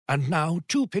And now,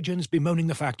 two pigeons bemoaning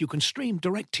the fact you can stream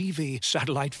DirecTV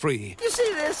satellite-free. You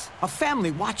see this? A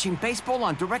family watching baseball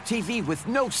on DirecTV with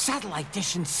no satellite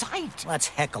dish in sight. Let's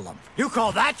heckle them. You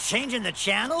call that changing the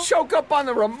channel? Choke up on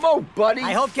the remote, buddy.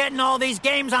 I hope getting all these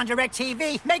games on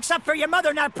DirecTV makes up for your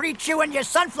mother not pre-chewing your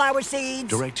sunflower seeds.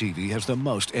 DirecTV has the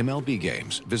most MLB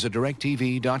games. Visit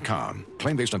DirecTV.com.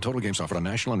 Claim based on total games offered on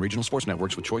national and regional sports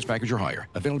networks with choice package or higher.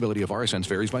 Availability of RSNs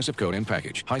varies by zip code and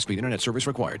package. High-speed internet service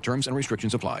required. Terms and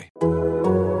restrictions apply.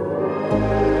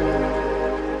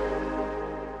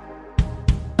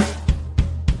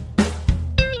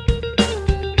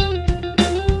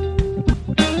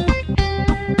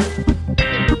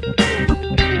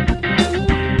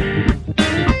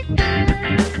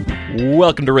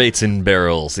 Welcome to Rates and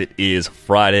Barrels. It is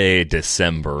Friday,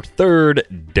 December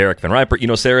 3rd. Derek Van Riper,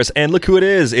 Eno Saris, and look who it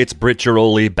is. It's Britt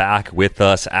Giroli back with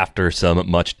us after some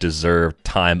much-deserved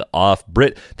time off.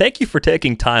 Britt, thank you for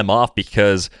taking time off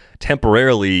because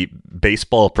temporarily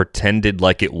baseball pretended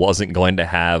like it wasn't going to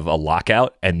have a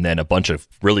lockout, and then a bunch of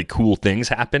really cool things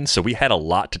happened. So we had a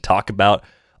lot to talk about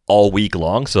all week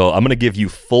long. So I'm going to give you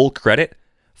full credit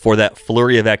for that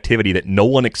flurry of activity that no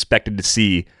one expected to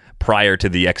see prior to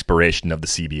the expiration of the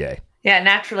CBA. Yeah,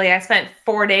 naturally, I spent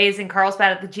 4 days in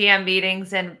Carlsbad at the GM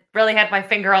meetings and really had my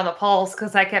finger on the pulse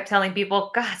because I kept telling people,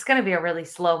 God, it's going to be a really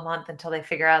slow month until they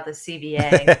figure out the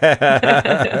CBA.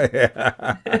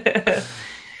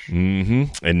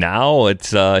 And now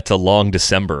it's a long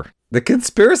December. The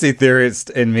conspiracy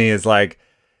theorist in me is like,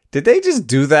 did they just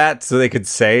do that so they could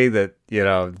say that, you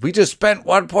know, we just spent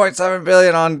 $1.7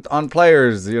 billion on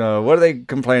players? You know, what are they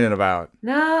complaining about?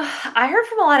 No, I heard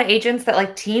from a lot of agents that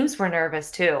like teams were nervous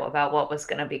too about what was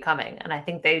going to be coming, and I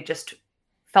think they just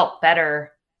felt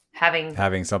better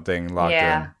having something locked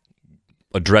in.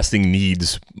 Addressing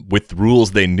needs with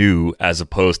rules they knew, as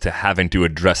opposed to having to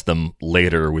address them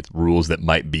later with rules that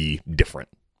might be different.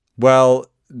 Well,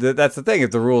 that's the thing.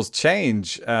 If the rules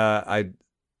change, I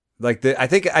think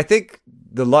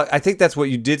that's what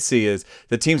you did see is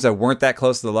the teams that weren't that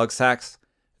close to the Lux tax,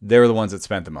 they were the ones that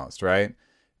spent the most, right?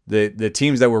 The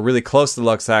teams that were really close to the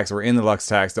Lux tax were in the Lux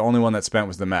tax. The only one that spent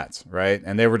was the Mets, right?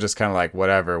 And they were just kind of like,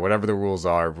 whatever the rules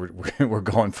are, we're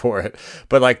going for it.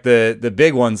 But like the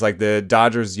big ones, like the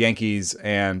Dodgers, Yankees,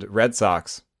 and Red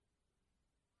Sox,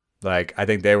 like I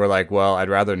think they were like, well, I'd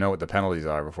rather know what the penalties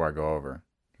are before I go over.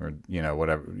 Or, you know,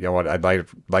 whatever. You know what? I'd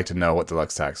like to know what the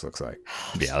Lux tax looks like.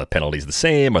 Yeah, the penalty's the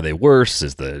same. Are they worse?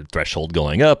 Is the threshold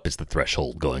going up? Is the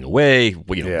threshold going away?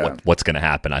 Well, you know, what's going to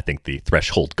happen? I think the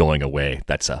threshold going away,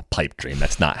 that's a pipe dream.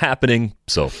 That's not happening.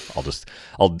 So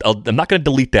I'm not going to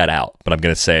delete that out, but I'm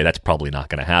going to say that's probably not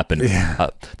going to happen.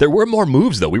 Yeah. There were more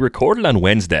moves, though. We recorded on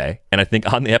Wednesday, and I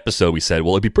think on the episode we said,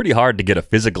 well, it'd be pretty hard to get a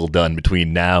physical done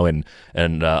between now and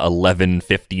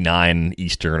 11:59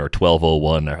 Eastern or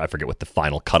 12:01, or I forget what the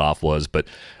final cutoff was, but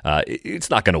it's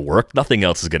not going to work. Nothing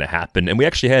else is going to happen. And we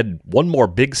actually had one more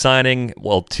big signing.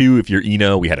 Well, two if you're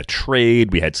Eno. We had a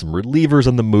trade. We had some relievers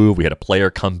on the move. We had a player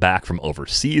come back from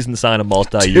overseas and sign a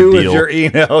multi-year deal. Two if you're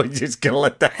Eno. You're just going to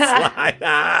let that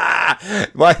slide.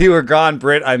 While you were gone,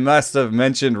 Britt, I must have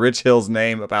mentioned Rich Hill's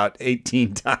name about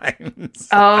 18 times.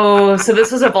 Oh, so this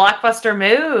was a blockbuster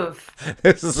move.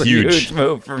 This is a huge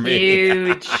move for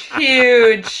me.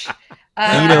 Huge.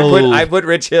 I put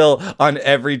Rich Hill on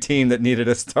every team that needed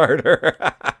a starter.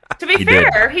 To be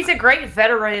fair, he's a great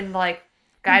veteran, like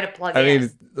guy to plug in. I mean,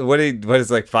 what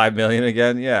is like $5 million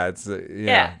again? Yeah, it's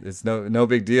it's no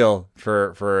big deal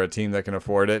for a team that can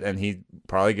afford it, and he'd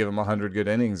probably give him 100 good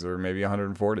innings or maybe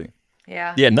 140.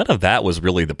 Yeah, none of that was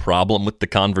really the problem with the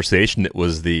conversation. It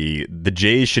was the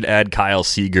Jays should add Kyle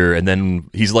Seager, and then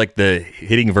he's like the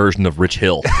hitting version of Rich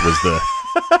Hill.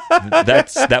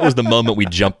 That was the moment we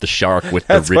jumped the shark with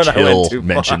the Rich Hill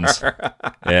mentions.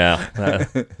 Yeah.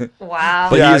 Wow.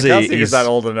 But he's not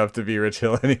old enough to be Rich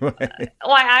Hill anyway.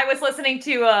 Well, I was listening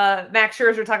to Max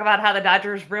Scherzer talk about how the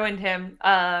Dodgers ruined him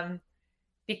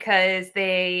because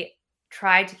they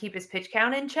tried to keep his pitch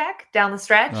count in check down the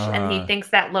stretch, and he thinks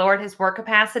that lowered his work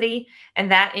capacity,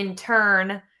 and that in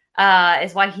turn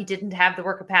is why he didn't have the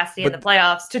work capacity in the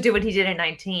playoffs to do what he did in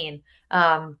 19.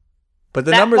 But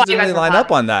the numbers didn't really line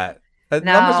up on that.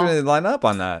 Numbers really line up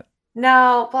on that.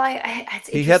 No, but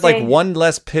he had like one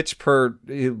less pitch per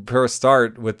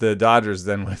start with the Dodgers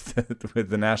than with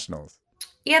the Nationals.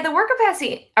 Yeah, the work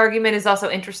capacity argument is also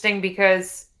interesting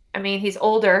because, I mean, he's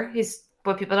older.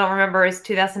 What people don't remember is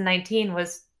 2019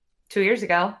 was 2 years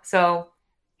ago. So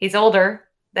he's older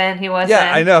than he was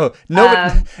then. I know.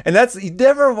 No, and you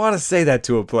never want to say that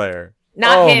to a player.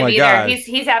 Not him my either. God.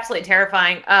 He's absolutely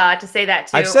terrifying. To say that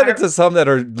too. I've said it to some that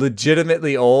are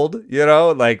legitimately old,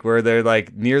 like where they're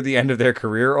like near the end of their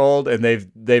career old, and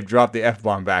they've dropped the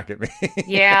F-bomb back at me.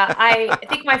 Yeah, I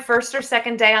think my first or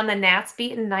second day on the Nats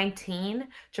beat in 19,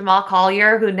 Jamal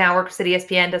Collier, who now works at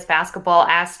ESPN, does basketball,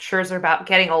 asked Scherzer about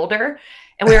getting older,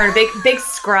 and we were in a big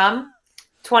scrum,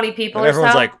 20 people And or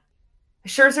everyone's so. like,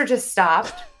 Scherzer just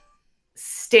stopped,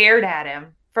 stared at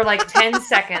him for like 10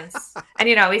 seconds. And,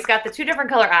 he's got the 2 different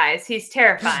color eyes. He's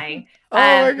terrifying.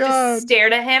 my God. Just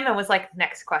stared at him and was like,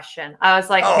 next question. I was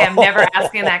like, okay, I'm never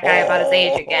asking that guy about his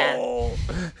age again.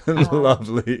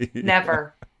 Lovely.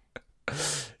 Never.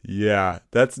 Yeah,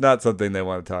 that's not something they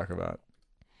want to talk about.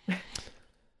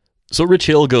 So Rich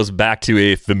Hill goes back to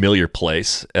a familiar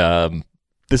place.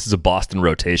 This is a Boston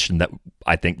rotation that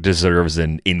I think deserves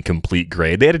an incomplete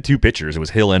grade. They had 2 pitchers. It was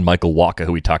Hill and Michael Wacha,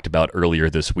 who we talked about earlier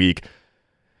this week.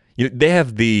 They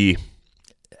have the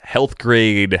health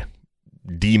grade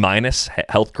D-,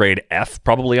 health grade F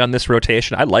probably on this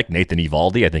rotation. I like Nathan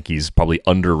Eovaldi. I think he's probably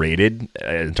underrated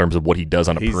in terms of what he does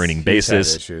on a per inning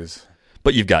basis. Had issues.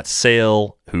 But you've got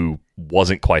Sale, who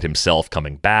wasn't quite himself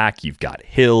coming back. You've got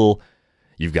Hill.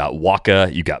 You've got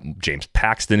Wacha. You've got James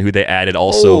Paxton, who they added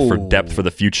also for depth for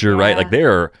the future, right? Like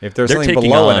if there's something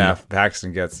below an F,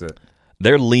 Paxton gets it.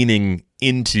 They're leaning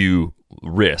into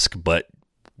risk, but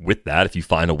with that, if you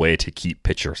find a way to keep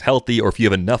pitchers healthy, or if you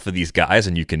have enough of these guys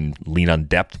and you can lean on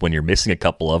depth when you're missing a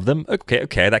couple of them,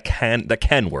 okay, that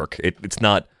can work. It's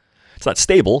not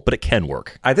stable, but it can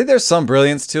work. I think there's some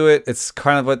brilliance to it. It's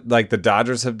kind of what like the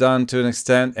Dodgers have done to an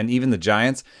extent, and even the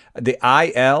Giants. The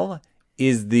IL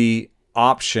is the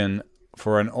option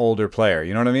for an older player.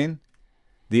 You know what I mean?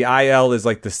 The IL is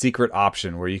like the secret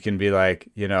option where you can be like,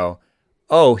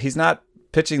 oh, he's not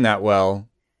pitching that well.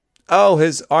 Oh,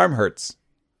 his arm hurts.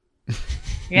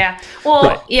 Yeah. Well,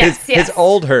 right. yes. His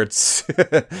old hurts.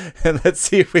 And let's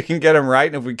see if we can get him right.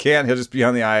 And if we can't, he'll just be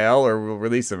on the IL, or we'll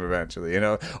release him eventually,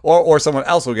 or someone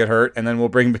else will get hurt and then we'll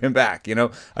bring him back.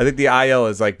 I think the IL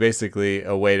is like basically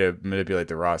a way to manipulate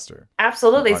the roster.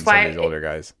 Absolutely. That's why these older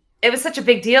guys. It was such a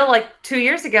big deal like 2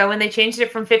 years ago when they changed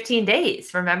it from 15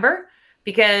 days, remember?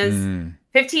 Because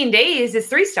 15 days is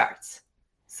 3 starts.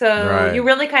 So you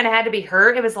really kind of had to be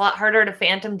hurt. It was a lot harder to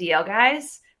phantom DL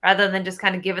guys rather than just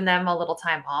kind of giving them a little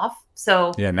time off.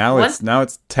 So yeah, now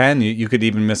it's 10. You could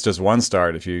even miss just 1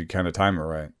 start if you kind of time it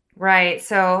right. Right.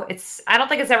 So I don't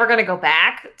think it's ever going to go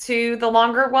back to the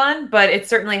longer one, but it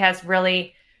certainly has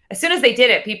really, as soon as they did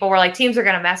it, people were like, teams are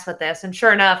going to mess with this. And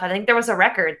sure enough, I think there was a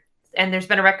record, and there's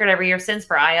been a record every year since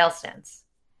for IL stints.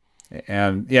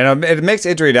 And, it makes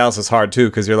injury analysis hard too,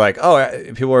 because you're like, oh,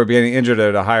 people are being injured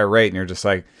at a higher rate, and you're just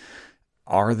like,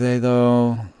 are they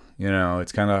though?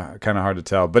 It's kind of hard to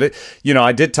tell. But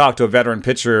I did talk to a veteran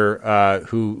pitcher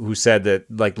who said that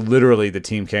like literally the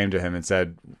team came to him and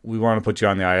said, we want to put you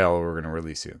on the IL, or we're going to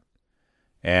release you.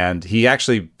 And he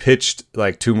actually pitched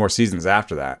like 2 more seasons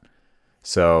after that.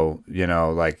 So,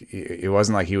 like it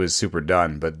wasn't like he was super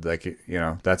done, but like,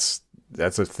 that's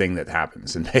a thing that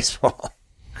happens in baseball.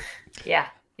 Yeah.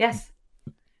 Yes.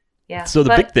 Yeah. So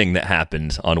the big thing that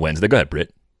happened on Wednesday, go ahead,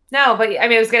 Britt. No, but I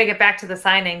was going to get back to the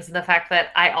signings and the fact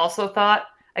that I also thought,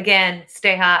 again,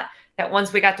 stay hot, that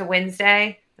once we got to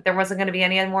Wednesday, that there wasn't going to be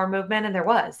any more movement, and there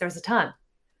was a ton.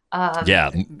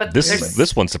 But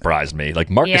this one surprised me. Like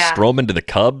Marcus Stroman to the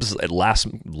Cubs at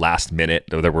last minute,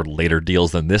 though there were later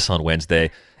deals than this on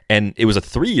Wednesday, and it was a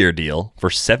 3-year deal for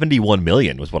 $71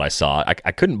 million was what I saw.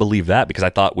 I couldn't believe that, because I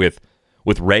thought with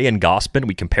Ray and Gausman,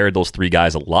 we compared those 3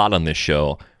 guys a lot on this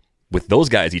show. With those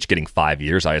guys each getting 5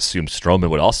 years, I assumed Stroman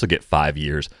would also get 5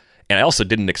 years. And I also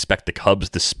didn't expect the Cubs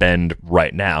to spend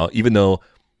right now, even though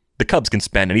the Cubs can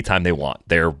spend anytime they want.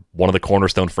 They're one of the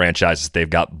cornerstone franchises. They've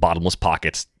got bottomless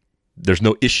pockets. There's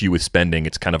no issue with spending.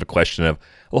 It's kind of a question of,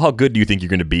 well, how good do you think you're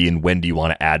going to be, and when do you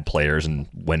want to add players, and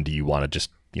when do you want to just,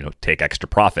 take extra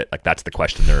profit? Like, that's the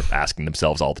question they're asking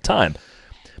themselves all the time.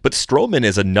 But Stroman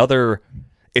is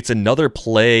another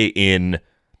play in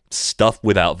stuff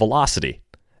without velocity.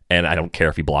 And I don't care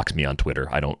if he blocks me on Twitter.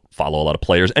 I don't follow a lot of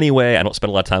players anyway. I don't spend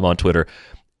a lot of time on Twitter.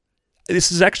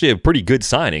 This is actually a pretty good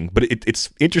signing, but it's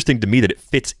interesting to me that it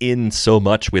fits in so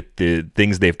much with the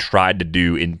things they've tried to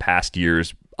do in past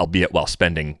years, albeit while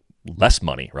spending less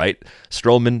money, right?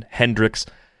 Stroman, Hendricks,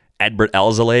 Adbert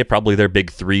Alzolay, probably their big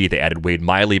 3. They added Wade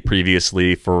Miley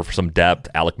previously for some depth.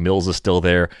 Alec Mills is still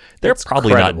there. They're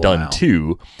probably not done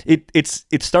too. It's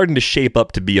starting to shape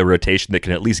up to be a rotation that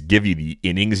can at least give you the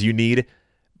innings you need.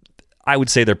 I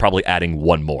would say they're probably adding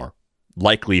 1 more,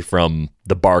 likely from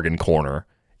the bargain corner,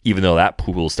 even though that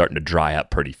pool is starting to dry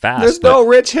up pretty fast. There's no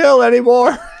Rich Hill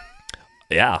anymore.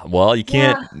 Yeah, well, you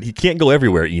can't go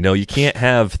everywhere. You can't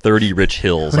have 30 Rich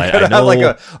Hills. I know, have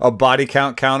like a body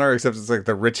count counter, except it's like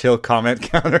the Rich Hill comment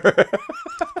counter.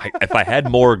 If I had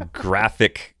more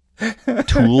graphic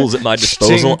tools at my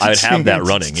disposal, I'd have that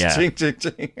running. Yeah.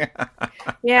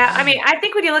 Yeah, I mean, I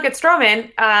think when you look at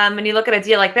Stroman, and you look at a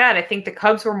deal like that, I think the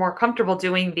Cubs were more comfortable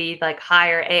doing the like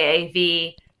higher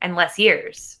AAV and less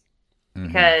years,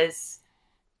 because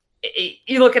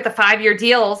you look at the 5-year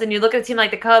deals and you look at a team like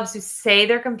the Cubs who say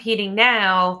they're competing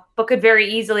now, but could very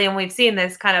easily, and we've seen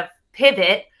this kind of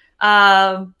pivot.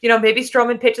 Maybe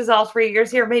Stroman pitches all 3 years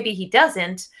here, maybe he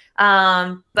doesn't.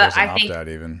 But I think that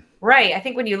even. Right. I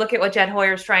think when you look at what Jed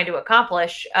Hoyer's trying to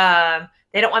accomplish,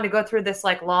 they don't want to go through this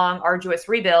like long, arduous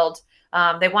rebuild.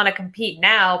 They want to compete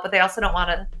now, but they also don't want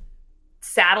to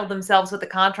saddle themselves with the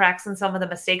contracts and some of the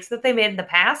mistakes that they made in the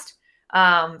past.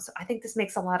 So I think this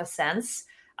makes a lot of sense.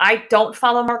 I don't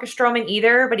follow Marcus Stroman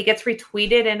either, but he gets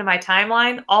retweeted into my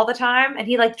timeline all the time. And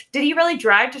did he really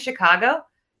drive to Chicago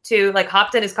to like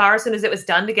hopped in his car as soon as it was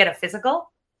done to get a physical?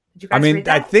 Did you guys read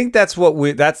that? I think I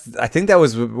think that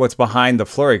was what's behind the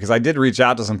flurry, because I did reach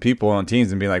out to some people on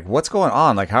teams and be like, what's going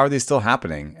on? Like, how are these still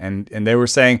happening? And they were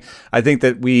saying, I think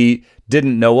that we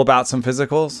didn't know about some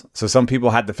physicals. So some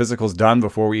people had the physicals done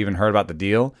before we even heard about the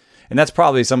deal. And that's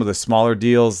probably some of the smaller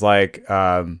deals, like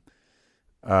some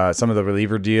of the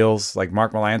reliever deals, like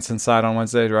Mark Melancon signed on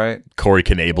Wednesday, right? Corey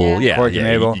Knebel, yeah. Corey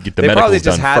Knebel. You get the medicals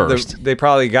done first. They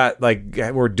probably got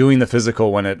were doing the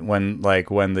physical when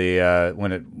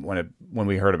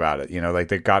we heard about it. Like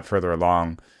they got further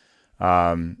along.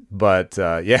 Stroman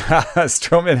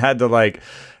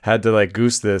had to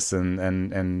goose this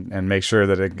and make sure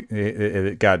that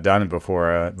it got done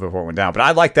before it went down. But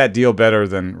I like that deal better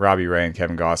than Robbie Ray and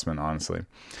Kevin Gausman, honestly.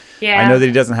 Yeah. I know that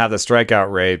he doesn't have the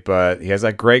strikeout rate, but he has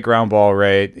that great ground ball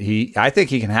rate. I think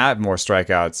he can have more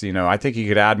strikeouts. I think he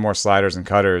could add more sliders and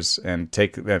cutters and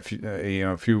take a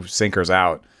few sinkers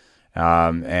out.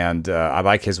 I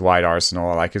like his wide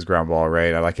arsenal. I like his ground ball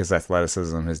rate. I like his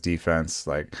athleticism, his defense.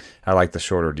 Like, I like the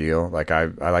shorter deal. Like, I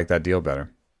like that deal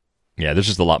better. Yeah, there's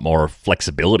just a lot more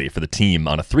flexibility for the team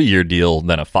on a 3-year deal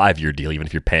than a 5-year deal, even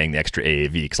if you're paying the extra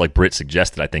AAV. Because like Britt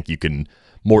suggested, I think you can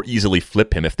more easily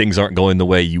flip him if things aren't going the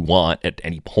way you want at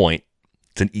any point.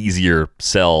 It's an easier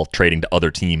sell trading to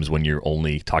other teams when you're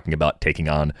only talking about taking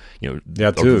on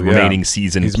remaining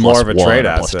season. He's plus more of a 1 trade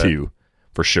plus asset. 2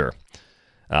 for sure.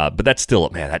 But that's still,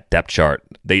 that depth chart,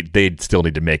 they'd still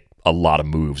need to make a lot of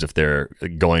moves if they're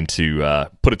going to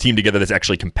put a team together that's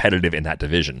actually competitive in that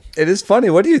division. It is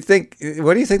funny. What do you think?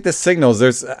 What do you think this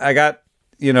signals? I got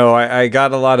a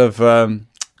lot of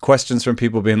questions from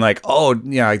people being like, oh,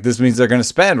 like this means they're going to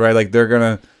spend, right? Like they're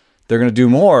going to do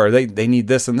more. They need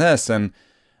this and this. And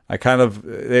I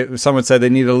someone said they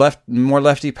need more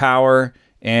lefty power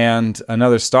and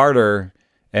another starter.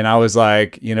 And I was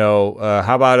like,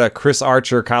 how about a Chris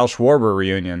Archer, Kyle Schwarber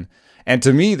reunion? And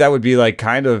to me, that would be like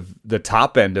kind of the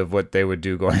top end of what they would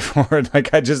do going forward.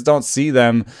 Like, I just don't see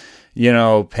them,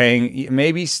 paying,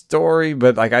 maybe Story,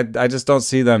 but like, I just don't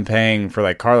see them paying for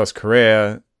like Carlos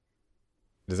Correa.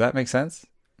 Does that make sense?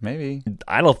 Maybe.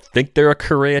 I don't think they're a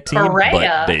Correa team,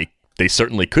 but they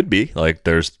certainly could be. Like,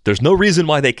 there's no reason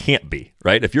why they can't be,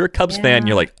 right? If you're a Cubs fan,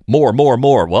 you're like, more.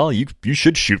 Well, you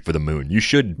should shoot for the moon. You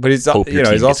should. But he's also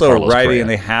a righty, Correa. And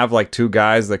they have like 2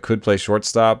 guys that could play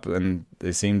shortstop, and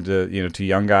they seem to 2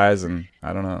 young guys, and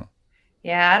I don't know.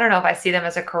 Yeah, I don't know if I see them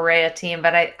as a Correa team,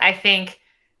 but I think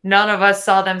none of us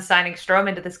saw them signing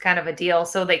Stroman to this kind of a deal,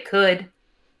 so they could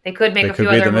make a few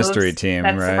other moves. Mystery team,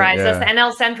 that right? surprised us. The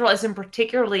NL Central isn't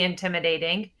particularly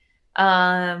intimidating.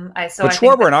 But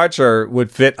Schwarber and Archer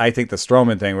would fit, I think, the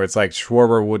Stroman thing, where it's like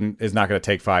Schwarber is not going to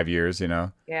take 5 years, Yeah.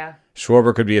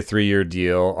 Schwarber could be a 3-year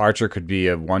deal. Archer could be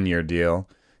a 1-year deal.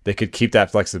 They could keep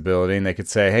that flexibility, and they could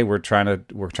say, "Hey, we're trying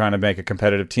to make a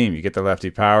competitive team. You get the lefty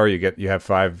power. You have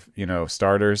 5,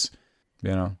 starters.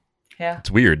 Yeah.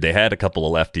 It's weird. They had a couple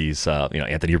of lefties.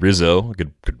 Anthony Rizzo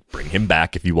could bring him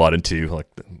back if you wanted to. Like,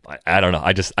 I don't know.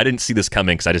 I didn't see this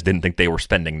coming because I just didn't think they were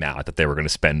spending now. I thought they were going to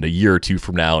spend a year or 2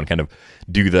 from now and kind of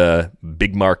do the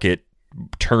big market,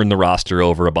 turn the roster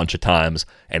over a bunch of times,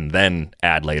 and then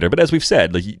add later. But as we've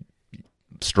said, like,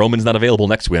 Stroman's not available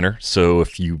next winter, so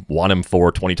if you want him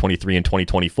for 2023 and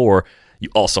 2024, you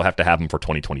also have to have him for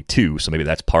 2022. So maybe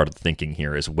that's part of the thinking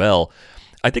here as well.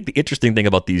 I think the interesting thing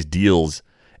about these deals,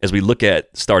 as we look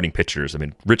at starting pitchers, I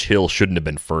mean, Rich Hill shouldn't have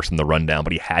been first in the rundown,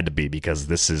 but he had to be because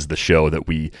this is the show that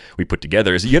we put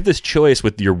together. Is you have this choice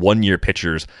with your 1-year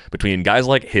pitchers between guys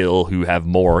like Hill, who have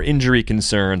more injury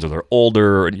concerns or they're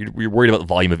older and you're worried about the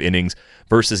volume of innings,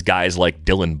 versus guys like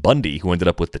Dylan Bundy, who ended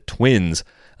up with the Twins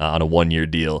on a 1-year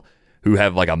deal, who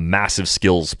have like a massive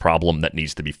skills problem that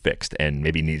needs to be fixed and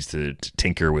maybe needs to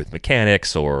tinker with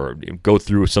mechanics or go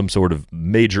through some sort of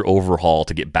major overhaul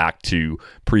to get back to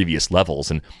previous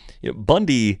levels. And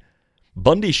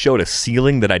Bundy showed a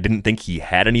ceiling that I didn't think he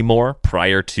had anymore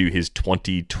prior to his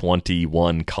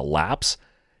 2021 collapse.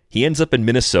 He ends up in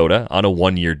Minnesota on a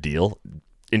 1-year deal.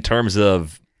 In terms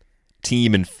of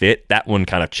team and fit, that one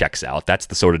kind of checks out. That's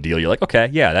the sort of deal you're like, okay,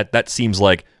 yeah, that seems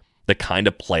like the kind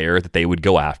of player that they would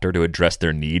go after to address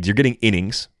their needs. You're getting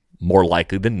innings, more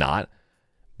likely than not.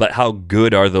 But how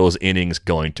good are those innings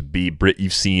going to be? Britt,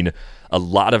 you've seen a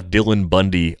lot of Dylan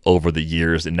Bundy over the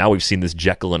years, and now we've seen this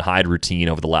Jekyll and Hyde routine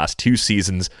over the last 2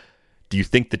 seasons. Do you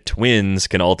think the Twins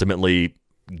can ultimately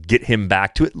get him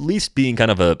back to at least being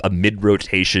kind of a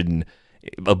mid-rotation,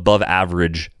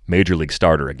 above-average Major League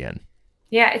starter again?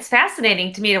 Yeah, it's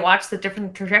fascinating to me to watch the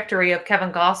different trajectory of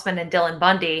Kevin Gausman and Dylan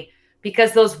Bundy,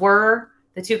 because those were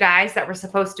the 2 guys that were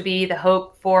supposed to be the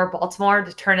hope for Baltimore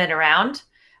to turn it around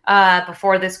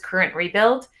before this current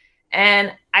rebuild.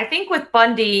 And I think with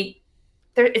Bundy,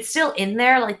 it's still in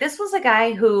there. Like, this was a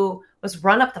guy who was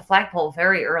run up the flagpole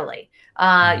very early.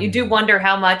 You do wonder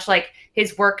how much, like,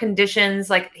 his work conditions,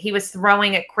 like, he was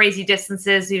throwing at crazy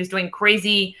distances. He was doing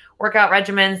crazy workout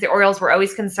regimens. The Orioles were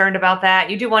always concerned about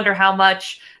that. You do wonder how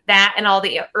much that and all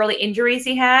the early injuries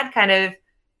he had kind of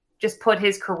just put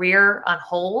his career on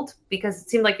hold, because it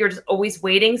seemed like you're just always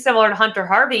waiting, similar to Hunter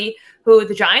Harvey, who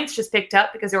the Giants just picked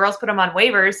up because the Orioles put him on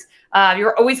waivers.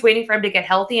 You're always waiting for him to get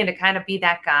healthy and to kind of be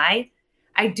that guy.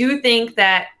 I do think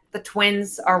that the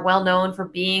Twins are well known for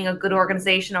being a good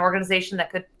organization, an organization that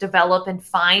could develop and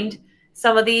find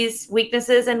some of these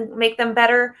weaknesses and make them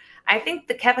better. I think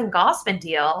the Kevin Gausman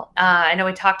deal, I know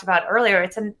we talked about earlier,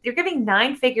 you're giving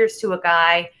 9 figures to a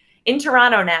guy in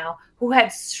Toronto now who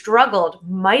had struggled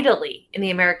mightily in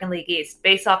the American League East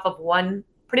based off of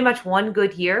pretty much one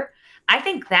good year. I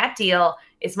think that deal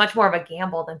is much more of a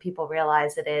gamble than people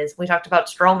realize it is. We talked about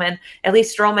Stroman. At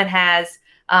least Stroman has,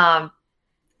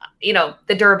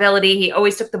 the durability. He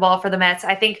always took the ball for the Mets.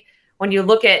 I think when you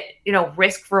look at,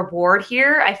 risk reward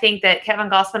here, I think that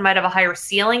Kevin Gausman might have a higher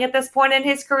ceiling at this point in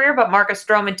his career, but Marcus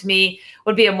Stroman to me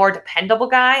would be a more dependable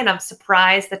guy. And I'm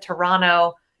surprised that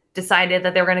Toronto decided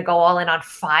that they were going to go all in on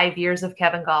 5 years of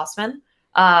Kevin Gausman.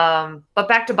 But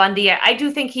back to Bundy, I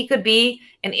do think he could be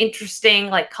an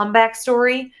interesting comeback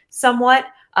story somewhat.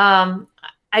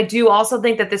 I do also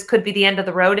think that this could be the end of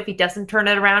the road if he doesn't turn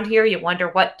it around here. You wonder,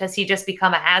 does he just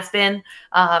become a has-been,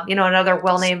 another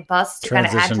well-named bust to kind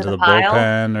of add to the pile?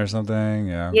 Bullpen or something.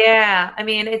 Yeah. Yeah. I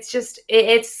mean, it's just,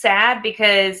 it's sad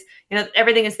because,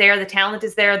 everything is there. The talent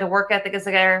is there. The work ethic is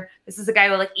there. This is a guy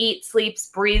who eats, sleeps,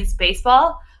 breathes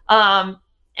baseball. And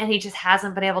he just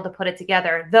hasn't been able to put it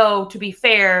together. Though, to be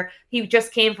fair, he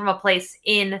just came from a place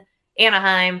in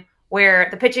Anaheim where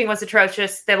the pitching was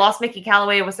atrocious. They lost Mickey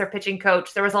Callaway, was their pitching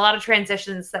coach. There was a lot of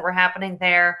transitions that were happening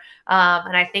there.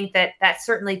 And I think that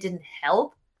certainly didn't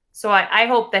help. So I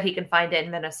hope that he can find it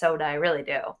in Minnesota. I really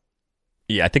do.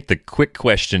 Yeah, I think the quick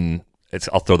question,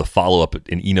 I'll throw the follow-up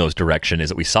in Eno's direction, is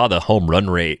that we saw the home run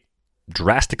rate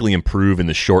drastically improve in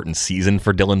the shortened season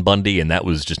for Dylan Bundy, and that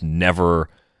was never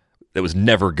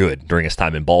good during his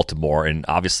time in Baltimore. And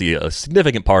obviously a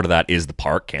significant part of that is the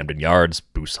park, Camden Yards,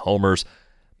 boosts homers,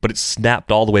 but it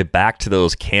snapped all the way back to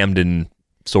those Camden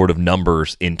sort of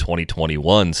numbers in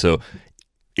 2021. So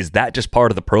is that just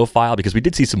part of the profile? Because we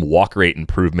did see some walk rate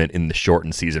improvement in the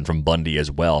shortened season from Bundy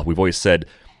as well. We've always said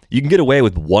you can get away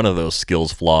with one of those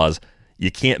skills flaws.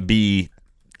 You can't be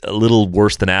a little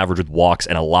worse than average with walks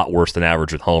and a lot worse than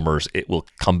average with homers. It will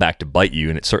come back to bite you,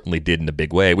 and it certainly did in a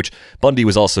big way, which Bundy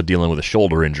was also dealing with a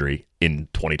shoulder injury in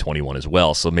 2021 as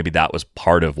well. So maybe that was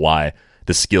part of why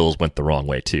the skills went the wrong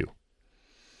way too.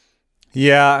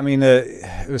 Yeah, I mean,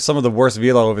 it was some of the worst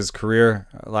velo of his career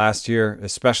last year,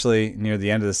 especially near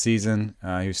the end of the season.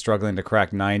 He was struggling to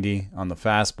crack 90 on the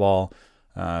fastball.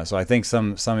 So I think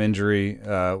some injury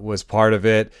was part of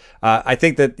it. I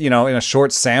think that, in a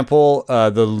short sample,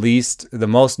 the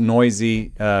most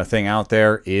noisy thing out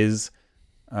there is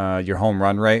your home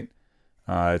run rate.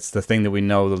 It's the thing that we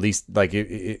know the least,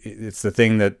 it's the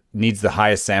thing that needs the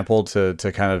highest sample to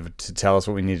tell us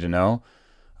what we need to know.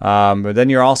 But then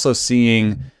you're also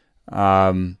seeing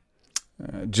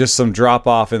just some drop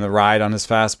off in the ride on his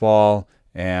fastball,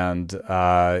 and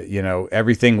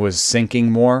everything was sinking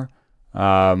more.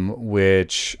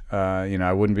 Which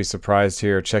I wouldn't be surprised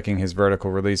here checking his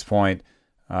vertical release point.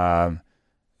 There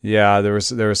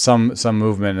was some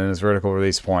movement in his vertical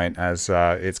release point as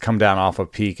it's come down off a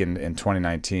peak in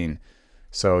 2019.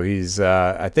 So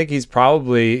I think he was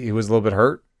a little bit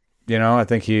hurt. I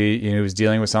think he was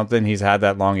dealing with something. He's had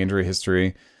that long injury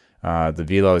history. The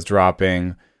velo is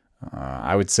dropping.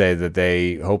 I would say that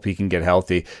they hope he can get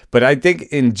healthy. But I think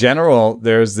in general,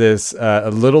 there's this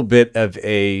a little bit of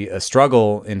a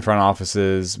struggle in front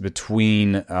offices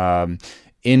between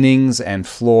innings and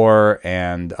floor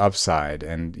and upside.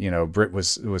 And, Britt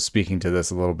was speaking to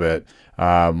this a little bit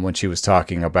when she was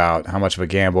talking about how much of a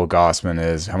gamble Gausman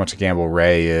is, how much a gamble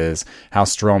Ray is, how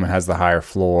Stroman has the higher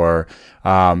floor.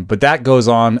 But that goes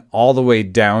on all the way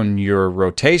down your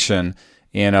rotation.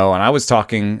 And I was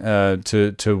talking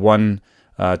to one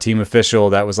team official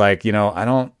that was like, I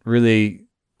don't really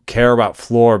care about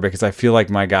floor because I feel like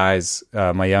my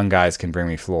young guys can bring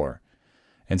me floor.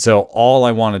 And so all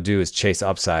I want to do is chase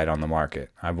upside on the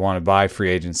market. I want to buy free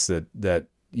agents that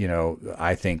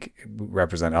I think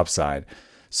represent upside.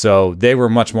 So they were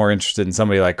much more interested in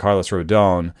somebody like Carlos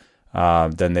Rodon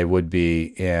than they would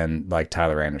be in like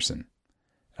Tyler Anderson.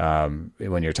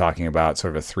 When you're talking about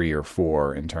sort of a 3 or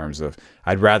 4 in terms of,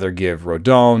 I'd rather give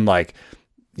Rodon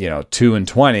 2 and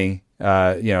 20,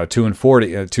 2 and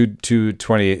 40,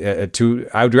 220,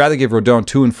 I would rather give Rodon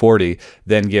 2 and 40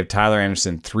 than give Tyler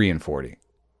Anderson 3 and 40.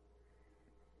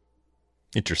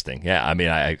 Interesting. Yeah. I mean,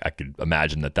 I could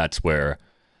imagine that's where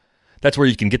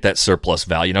you can get that surplus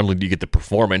value. Not only do you get the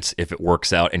performance if it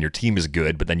works out and your team is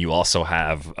good, but then you also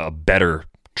have a better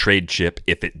trade chip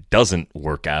if it doesn't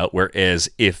work out. Whereas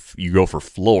if you go for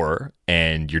floor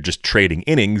and you're just trading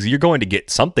innings, you're going to get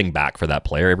something back for that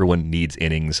player. Everyone needs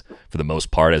innings for the most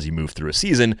part as you move through a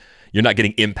season. You're not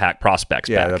getting impact prospects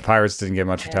back. Yeah, the Pirates didn't get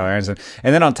much for Tyler Anderson.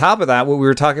 And then on top of that, what we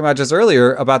were talking about just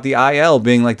earlier about the IL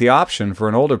being like the option for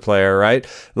an older player, right?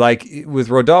 Like with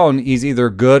Rodon, he's either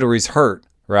good or he's hurt,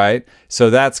 right? So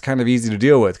that's kind of easy to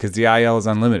deal with because the IL is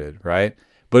unlimited, right?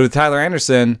 But with Tyler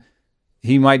Anderson,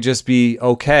 he might just be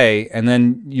okay. And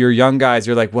then your young guys,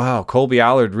 you're like, wow, Colby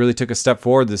Allard really took a step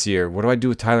forward this year. What do I do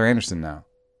with Tyler Anderson now?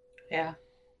 Yeah.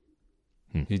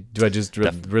 Do I just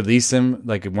release him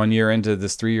like 1 year into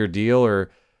this 3-year deal?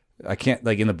 Or I can't,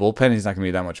 like in the bullpen, he's not going to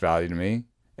be that much value to me.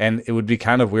 And it would be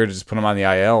kind of weird to just put him on the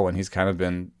IL when he's kind of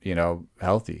been,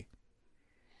 healthy.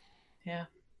 Yeah.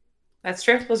 That's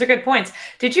true. Those are good points.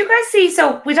 Did you guys see?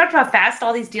 So we talked about how fast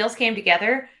all these deals came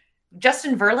together.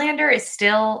 Justin Verlander is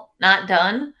still not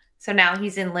done. So now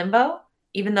he's in limbo,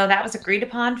 even though that was agreed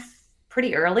upon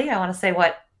pretty early. I want to say,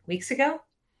 weeks ago?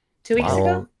 2 weeks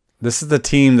ago? This is the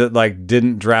team that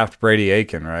didn't draft Brady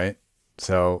Aiken, right?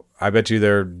 So I bet you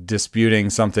they're disputing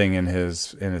something in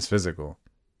his physical.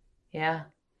 Yeah.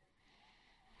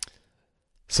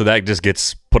 So that just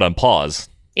gets put on pause.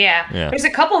 Yeah. There's a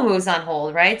couple moves on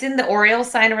hold, right? Didn't the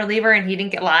Orioles sign a reliever and he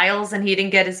didn't get Lyles and he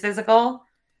didn't get his physical?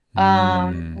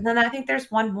 And then I think there's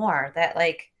one more that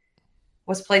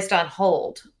was placed on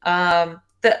hold.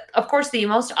 Of course, the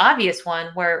most obvious one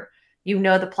where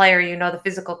the player, the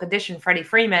physical condition, Freddie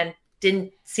Freeman,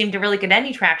 didn't seem to really get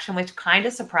any traction, which kind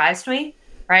of surprised me,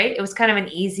 right? It was kind of an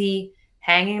easy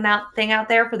hanging out thing out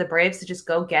there for the Braves to just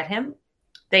go get him.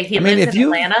 He lives in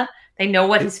Atlanta. They know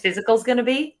what his physical is going to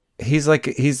be. I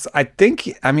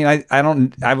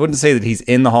wouldn't say that he's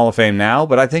in the Hall of Fame now,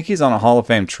 but I think he's on a Hall of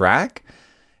Fame track.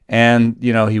 And,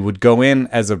 he would go in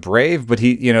as a Brave, but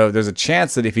there's a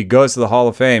chance that if he goes to the Hall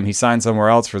of Fame, he signs somewhere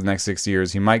else for the next 6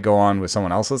 years. He might go on with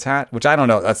someone else's hat, which I don't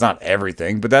know. That's not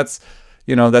everything, but that's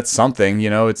something.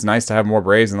 It's nice to have more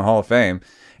Braves in the Hall of Fame.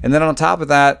 And then on top of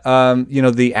that,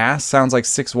 the ass sounds like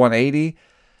 6'180".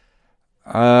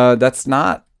 That's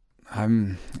not,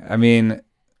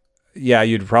 yeah,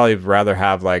 you'd probably rather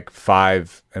have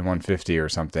 5 and 150 or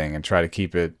something and try to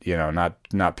keep it,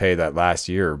 not pay that last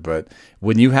year. But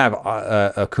when you have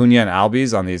Acuna and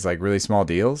Albies on these really small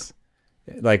deals,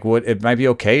 it might be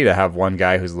okay to have one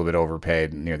guy who's a little bit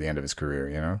overpaid near the end of his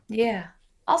career, Yeah.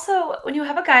 Also, when you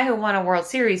have a guy who won a World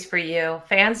Series for you,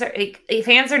 fans are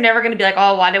never going to be like,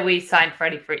 oh, why did we sign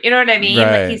Freddie Freeman? You know what I mean?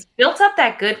 Right. He's built up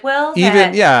that goodwill.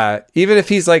 Even if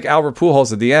he's like Albert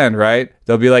Pujols at the end, right?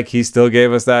 They'll be like, he still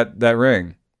gave us that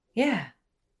ring. Yeah.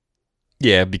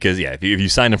 Yeah, because if you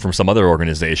signed him from some other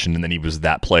organization and then he was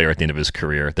that player at the end of his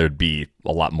career, there'd be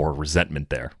a lot more resentment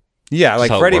there. Yeah,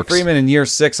 like Freddie Freeman in year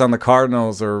 6 on the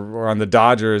Cardinals or on the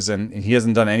Dodgers, and he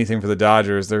hasn't done anything for the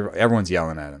Dodgers. Everyone's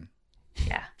yelling at him.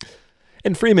 Yeah.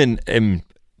 And Freeman,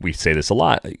 we say this a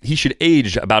lot, he should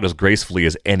age about as gracefully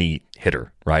as any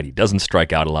hitter, right? He doesn't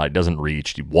strike out a lot. He doesn't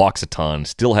reach. He walks a ton,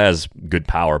 still has good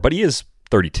power, but he is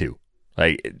 32.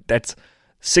 That's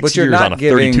 6 years on a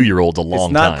 32-year-old's a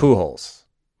long time. It's not Pujols.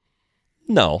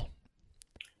 No.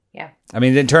 Yeah. I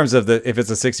mean, in terms of if it's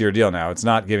a 6-year deal now, it's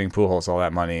not giving Pujols all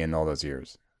that money in all those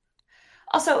years.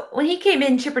 Also, when he came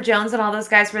in, Chipper Jones and all those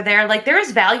guys were there. There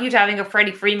is value to having a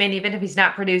Freddie Freeman, even if he's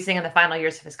not producing in the final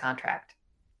years of his contract.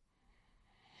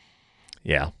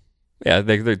 Yeah. Yeah,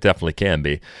 there definitely can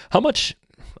be. How much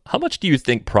do you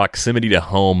think proximity to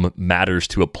home matters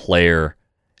to a player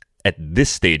at this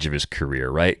stage of his career,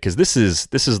 right? Because this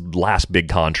is last big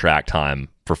contract time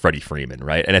for Freddie Freeman,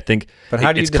 right? And I think, but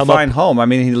how do you define home? I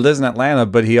mean, he lives in Atlanta,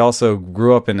 but he also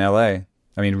grew up in L.A.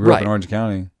 I mean, grew up in Orange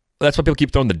County. That's why people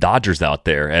keep throwing the Dodgers out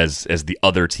there as the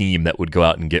other team that would go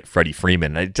out and get Freddie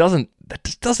Freeman. And that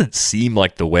just doesn't seem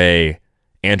like the way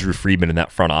Andrew Friedman in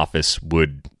that front office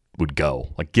would go.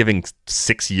 Like giving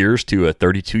 6 years to a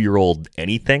 32-year-old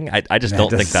anything. I just don't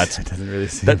think that doesn't really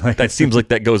seem like that seems like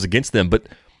that goes against them. But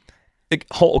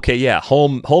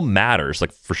home matters,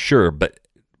 like for sure. But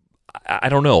I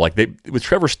don't know. Like with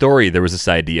Trevor Story, there was this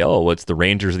idea. Oh, it's the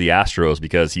Rangers or the Astros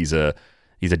because he's a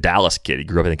Dallas kid. He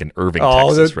grew up, I think, in Irving,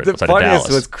 Texas. The funniest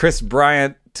was Chris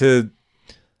Bryant to.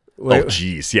 Oh,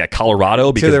 geez. Yeah,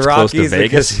 Colorado because to the it's Rockies close to Vegas.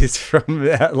 Because he's from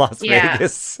Las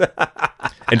Vegas.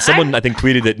 And someone, I think,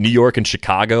 tweeted that New York and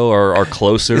Chicago are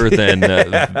closer than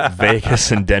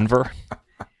Vegas and Denver.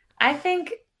 I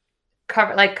think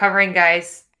covering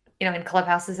guys, in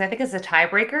clubhouses, I think is a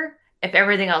tiebreaker if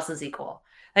everything else is equal.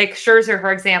 Like Scherzer,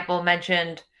 for example,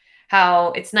 mentioned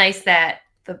how it's nice that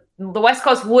the West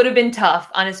Coast would have been tough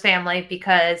on his family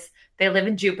because they live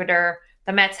in Jupiter.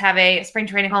 The Mets have a spring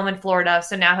training home in Florida,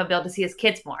 so now he'll be able to see his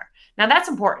kids more. Now that's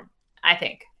important, I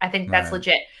think. I think that's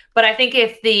legit. But I think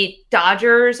if the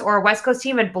Dodgers or a West Coast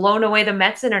team had blown away the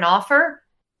Mets in an offer,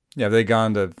 they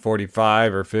gone to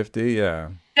 45 or 50, that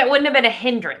wouldn't have been a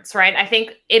hindrance, right? I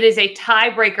think it is a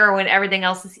tiebreaker when everything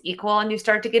else is equal and you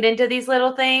start to get into these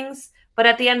little things. But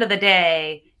at the end of the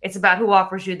day, it's about who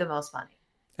offers you the most money.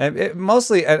 And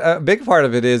mostly, a big part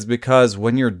of it is because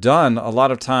when you're done, a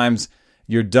lot of times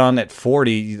you're done at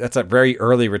 40. That's a very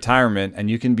early retirement, and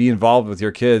you can be involved with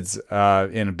your kids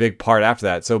in a big part after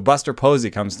that. So Buster Posey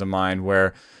comes to mind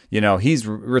where, he's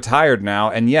retired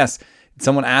now. And yes,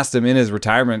 someone asked him in his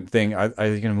retirement thing, are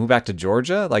you going to move back to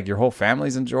Georgia? Like your whole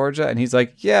family's in Georgia? And he's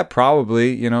like, yeah,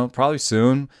 probably, probably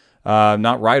soon.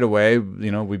 Not right away.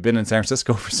 We've been in San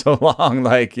Francisco for so long,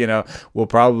 we'll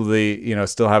probably,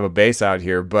 still have a base out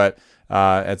here, but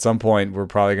at some point we're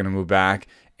probably going to move back.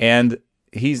 And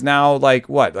he's now like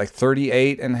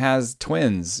 38 and has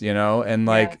twins, and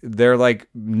they're like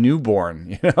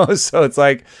newborn, so it's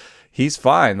like, he's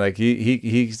fine. Like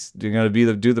he's going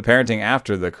to do the parenting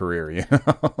after the career,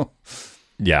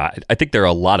 Yeah, I think there are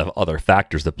a lot of other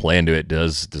factors that play into it.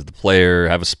 Does the player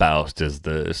have a spouse? Does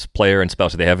the player and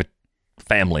spouse, do they have a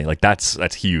family? Like that's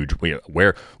huge.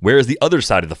 Where is the other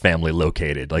side of the family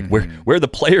located? Like where the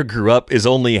player grew up is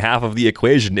only half of the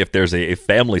equation if there's a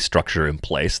family structure in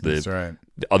place. That's right.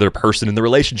 The other person in the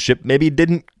relationship maybe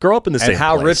didn't grow up in the same place. And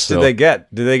how rich did they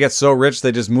get? Did they get so rich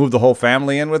they just moved the whole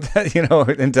family in with that,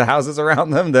 into houses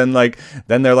around them? Then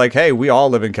they're like, hey, we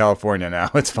all live in California now.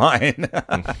 It's fine.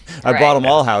 I bought them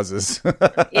all houses.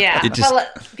 Yeah.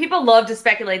 People love to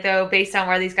speculate though, based on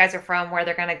where these guys are from, where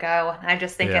they're going to go. I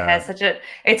just think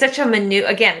it's such a minute,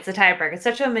 again, it's a tiebreaker. It's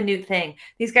such a minute thing.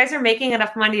 These guys are making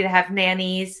enough money to have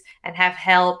nannies and have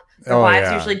help. Their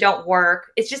wives usually don't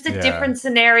work. It's just a different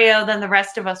scenario than the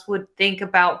rest of us would think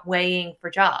about weighing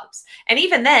for jobs. And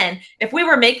even then, if we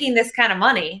were making this kind of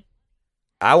money,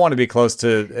 I want to be close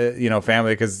to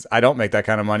family because I don't make that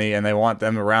kind of money, and they want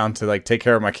them around to take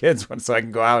care of my kids so I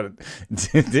can go out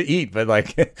to eat. But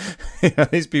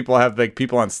these people have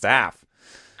people on staff.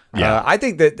 Yeah, I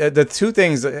think that the two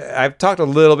things I've talked a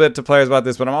little bit to players about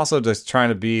this, but I'm also just trying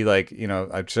to be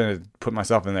I'm trying to put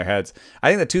myself in their heads. I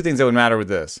think the two things that would matter with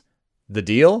this, the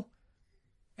deal,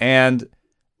 and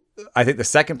I think the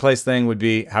second place thing would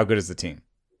be how good is the team.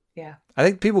 Yeah, I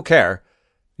think people care.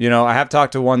 I have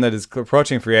talked to one that is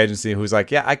approaching free agency who's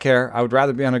like, yeah, I care. I would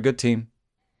rather be on a good team.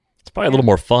 It's probably a little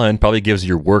more fun. Probably gives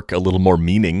your work a little more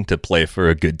meaning to play for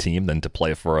a good team than to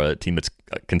play for a team that's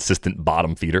a consistent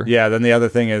bottom feeder. Yeah, then the other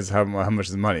thing is how much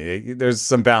is money. There's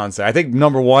some balance there. I think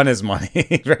number one is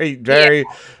money. very, very,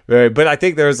 very. But I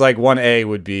think there's 1A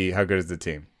would be how good is the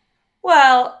team.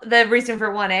 Well, the reason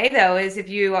for 1A, though, is if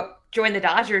you join the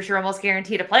Dodgers, you're almost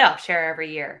guaranteed a playoff share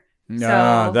every year.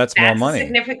 No, that's more money.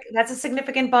 That's a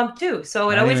significant bump, too. So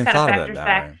it always kind of factors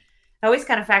back. It always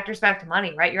kind of factors back to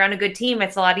money, right? You're on a good team.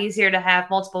 It's a lot easier to have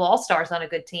multiple all-stars on a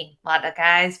good team. A lot of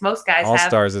guys, most guys have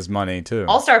all-stars is money, too.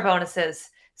 All-star bonuses.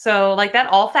 So that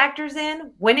all factors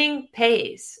in. Winning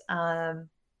pays.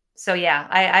 So, yeah,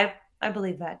 I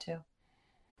believe that, too.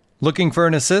 Looking for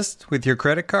an assist with your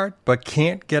credit card, but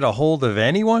can't get a hold of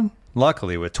anyone?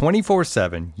 Luckily, with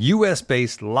 24/7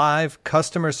 U.S.-based live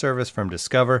customer service from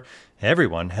Discover,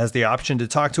 everyone has the option to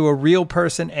talk to a real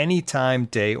person anytime,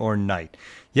 day or night.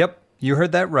 Yep, you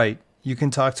heard that right. you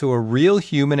can talk to a real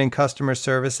human in customer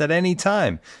service at any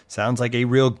time. Sounds like a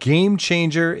real game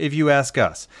changer if you ask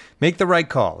us. Make the right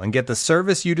call and get the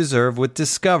service you deserve with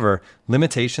Discover.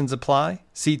 Limitations apply.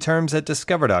 See terms at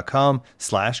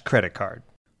discover.com/creditcard.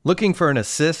 Looking for an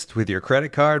assist with your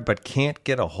credit card but can't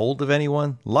get a hold of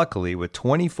anyone? Luckily, with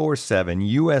 24/7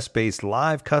 US-based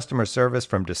live customer service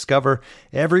from Discover,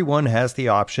 everyone has the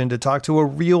option to talk to a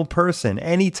real person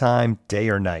anytime, day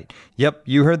or night. Yep,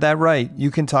 you heard that right.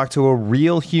 You can talk to a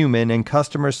real human in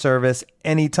customer service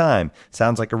anytime.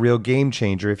 Sounds like a real game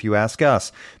changer if you ask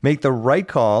us. Make the right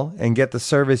call and get the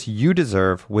service you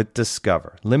deserve with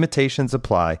Discover. Limitations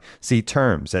apply. See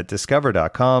terms at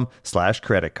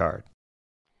discover.com/creditcard.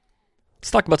 Let's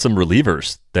talk about some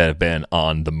relievers that have been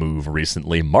on the move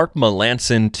recently. Mark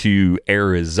Melancon to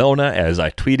Arizona. As I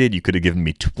tweeted, you could have given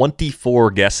me 24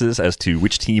 guesses as to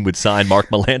which team would sign Mark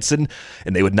Melancon,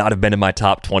 and they would not have been in my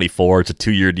top 24. It's a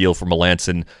 2-year deal for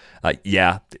Melancon.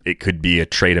 Yeah, it could be a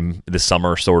trade him this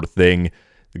summer sort of thing.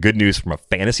 The good news from a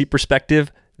fantasy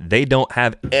perspective, they don't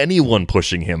have anyone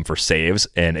pushing him for saves,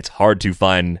 and it's hard to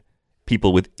find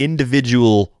people with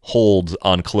individual holds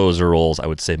on closer roles. I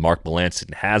would say Mark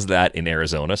Melancon has that in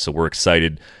Arizona, so we're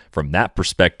excited from that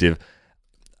perspective.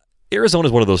 Arizona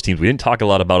is one of those teams. We didn't talk a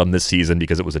lot about them this season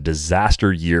because it was a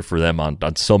disaster year for them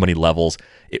on so many levels.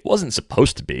 It wasn't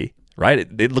supposed to be, right?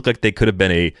 It looked like they could have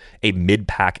been a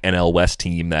mid-pack NL West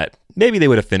team that maybe they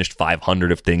would have finished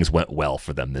 500 if things went well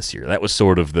for them this year. That was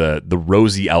sort of the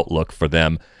rosy outlook for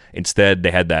them. Instead,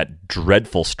 they had that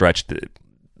dreadful stretch that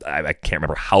I can't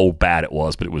remember how bad it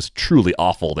was, but it was truly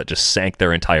awful that just sank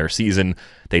their entire season.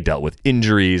 They dealt with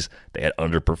injuries, they had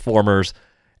underperformers,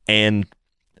 and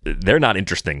they're not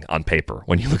interesting on paper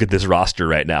when you look at this roster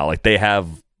right now. Like, they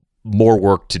have more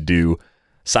work to do.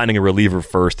 Signing a reliever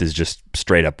first is just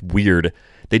straight up weird.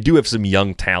 They do have some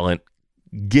young talent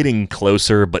getting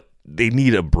closer, but they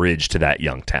need a bridge to that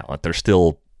young talent. They're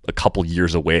still a couple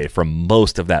years away from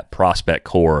most of that prospect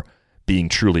core being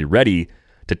truly ready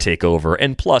to take over.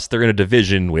 And plus, they're in a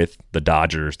division with the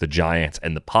Dodgers, the Giants,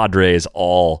 and the Padres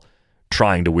all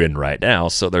trying to win right now.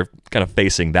 So they're kind of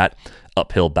facing that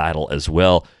uphill battle as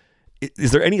well.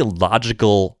 Is there any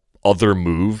logical other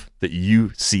move that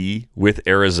you see with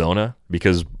Arizona?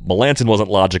 Because Melancon wasn't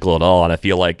logical at all. And I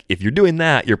feel like if you're doing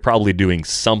that, you're probably doing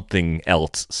something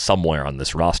else somewhere on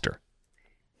this roster.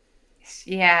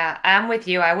 Yeah, I'm with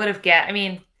you.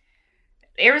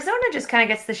 Arizona just kind of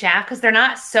gets the shaft because they're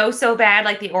not so bad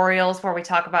like the Orioles, where we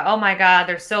talk about, oh my God,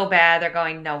 they're so bad, they're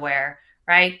going nowhere,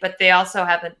 right? But they also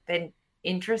haven't been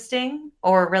interesting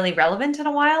or really relevant in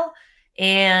a while.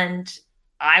 And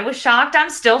I was shocked.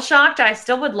 I'm still shocked. I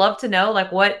still would love to know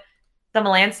like what the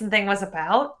Melancon thing was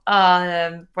about.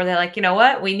 Where they're like, you know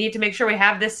what? We need to make sure we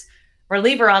have this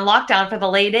reliever on lockdown for the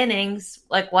late innings.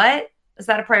 Like, what? Is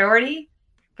that a priority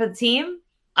for the team?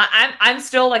 I'm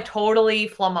still like totally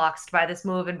flummoxed by this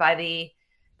move and by the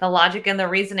logic and the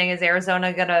reasoning. Is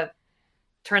Arizona going to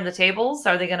turn the tables?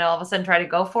 Are they going to all of a sudden try to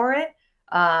go for it?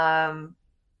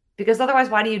 Because otherwise,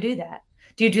 why do you do that?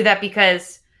 Do you do that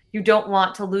because you don't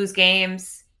want to lose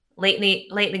games late in the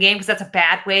game because that's a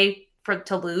bad way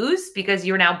to lose, because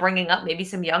you're now bringing up maybe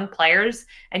some young players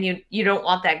and you don't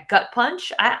want that gut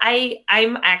punch?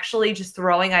 I'm actually just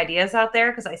throwing ideas out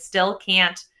there because I still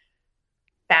can't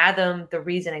fathom the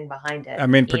reasoning behind it. I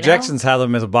mean, projections have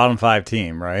them as a bottom 5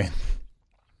 team, right?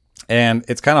 And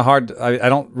it's kind of hard. I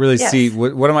don't really see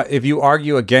what am I. If you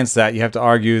argue against that, you have to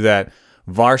argue that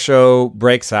Varsho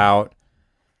breaks out.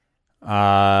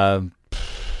 The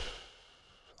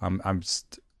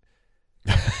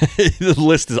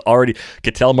list is already.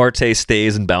 Ketel Marte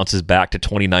stays and bounces back to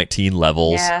 2019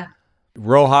 levels. Yeah.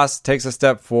 Rojas takes a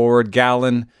step forward.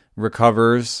 Gallen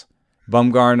recovers.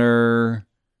 Bumgarner.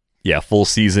 Yeah, full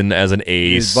season as an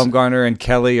ace. Bumgarner and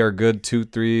Kelly are good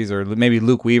 2-3s, or maybe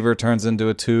Luke Weaver turns into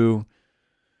a 2.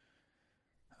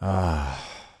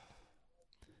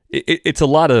 It's a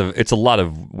lot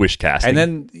of wish casting.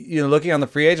 And then looking on the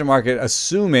free agent market,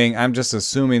 I'm just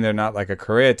assuming they're not like a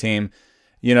Correa team.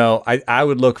 I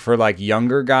would look for like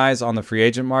younger guys on the free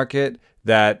agent market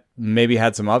that maybe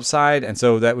had some upside, and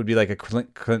so that would be like a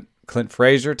Clint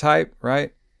Frazier type,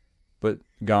 right? But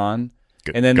gone.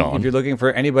 And then if you're looking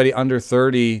for anybody under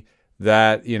 30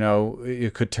 that,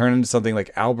 it could turn into something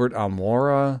like Albert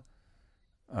Almora,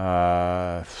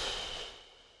 what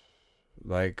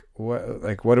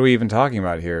are we even talking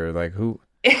about here? Like, who?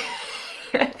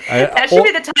 That should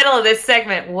be the title of this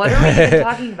segment. What are we even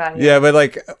talking about here? Yeah,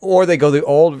 but or they go the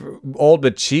old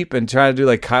but cheap and try to do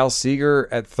like Kyle Seager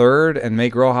at third and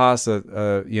make Rojas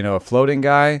a floating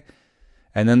guy.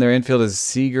 And then their infield is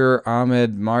Seager,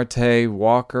 Ahmed, Marte,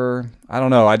 Walker. I don't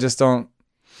know. I just don't.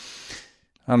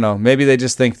 I don't know. Maybe they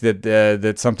just think that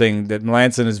that something that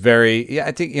Melancon is very. Yeah,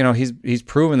 I think he's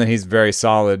proven that he's very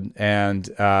solid and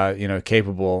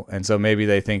capable, and so maybe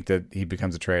they think that he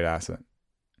becomes a trade asset.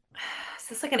 Is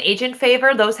this like an agent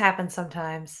favor? Those happen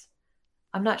sometimes.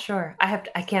 I'm not sure. I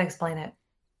can't explain it.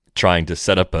 Trying to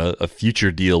set up a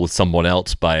future deal with someone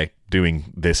else by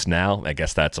doing this now, I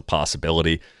guess that's a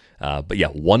possibility. But yeah,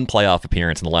 one playoff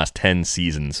appearance in the last 10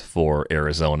 seasons for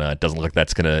Arizona. It doesn't look like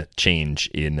that's going to change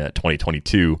in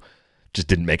 2022. Just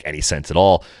didn't make any sense at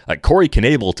all. Corey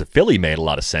Knebel to Philly made a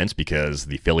lot of sense because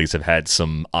the Phillies have had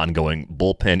some ongoing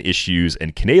bullpen issues,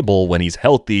 and Knebel, when he's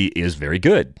healthy, is very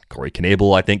good. Corey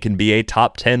Knebel, I think, can be a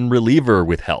top 10 reliever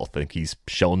with health. I think he's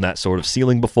shown that sort of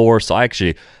ceiling before, so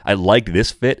I like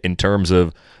this fit in terms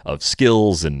of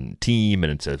skills and team,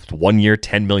 and it's a 1-year,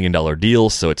 $10 million deal,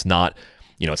 so it's not...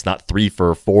 it's not 3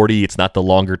 for $40. It's not the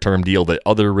longer-term deal that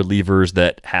other relievers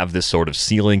that have this sort of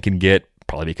ceiling can get,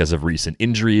 probably because of recent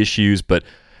injury issues. But,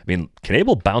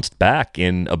 Knebel bounced back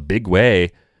in a big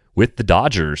way with the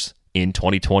Dodgers in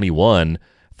 2021.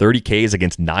 30 Ks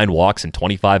against 9 walks in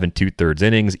 25 2/3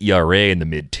 innings, ERA in the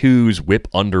mid-2s, whip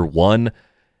under 1.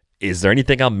 Is there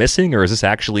anything I'm missing, or is this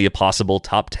actually a possible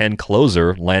top 10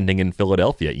 closer landing in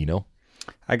Philadelphia,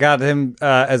 I got him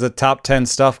as a top 10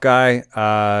 stuff guy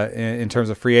in terms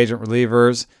of free agent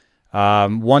relievers.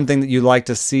 One thing that you like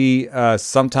to see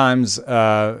sometimes,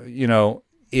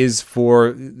 is for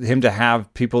him to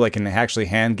have people that can actually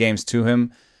hand games to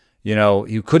him.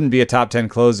 You couldn't be a top 10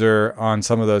 closer on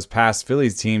some of those past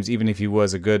Phillies teams, even if he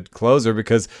was a good closer,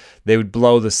 because they would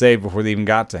blow the save before they even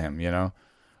got to him,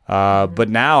 But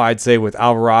now I'd say with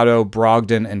Alvarado,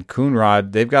 Brogdon, and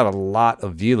Coonrod, they've got a lot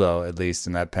of velo, at least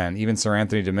in that pen, even Sir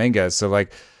Anthony Dominguez. So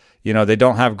they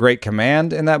don't have great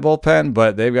command in that bullpen,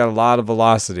 but they've got a lot of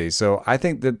velocity. So I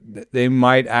think that they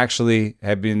might actually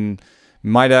have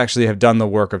done the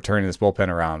work of turning this bullpen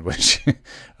around, which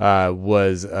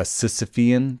was a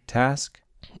Sisyphean task.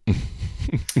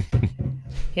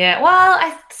 Yeah, well,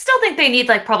 I still think they need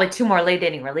probably 2 more late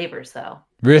inning relievers, though.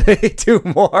 Really? 2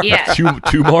 more? Yeah.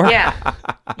 Two more? Yeah.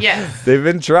 Yes. They've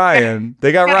been trying.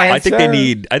 They got Ryan. I think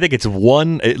I think it's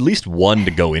at least one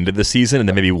to go into the season, and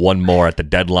then maybe one more at the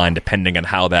deadline, depending on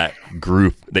how that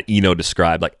group that Eno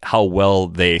described, how well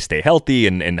they stay healthy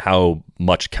and how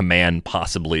much command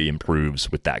possibly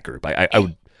improves with that group. I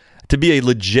would, to be a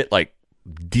legit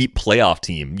deep playoff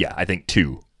team, yeah, I think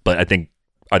 2. But I think,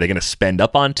 are they going to spend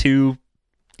up on 2?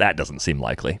 That doesn't seem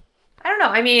likely. I don't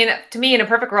know. To me, in a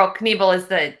perfect world, Knebel is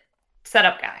the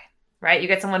setup guy, right? You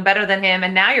get someone better than him,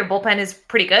 and now your bullpen is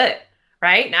pretty good,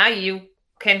 right? Now you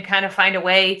can kind of find a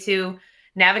way to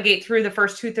navigate through the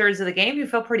first 2/3 of the game. You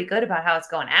feel pretty good about how it's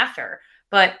going after.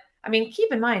 But,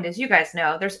 keep in mind, as you guys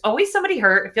know, there's always somebody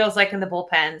hurt, it feels like, in the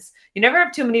bullpens. You never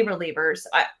have too many relievers.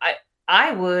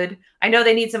 I know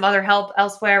they need some other help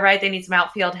elsewhere, right? They need some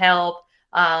outfield help,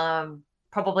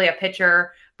 probably a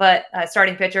pitcher, but a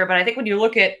starting pitcher. But I think when you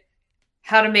look at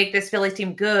how to make this Phillies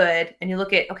team good, and you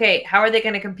look at, okay, how are they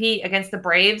going to compete against the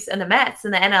Braves and the Mets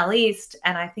in the NL East?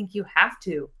 And I think you have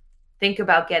to think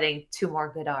about getting 2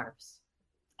 more good arms.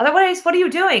 Otherwise, what are you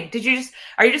doing?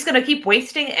 Are you just going to keep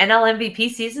wasting NL MVP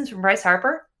seasons from Bryce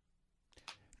Harper?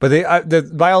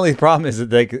 But my only problem is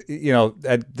that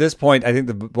at this point, I think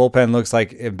the bullpen looks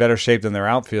like in better shape than their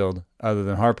outfield, other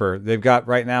than Harper. They've got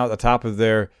right now at the top of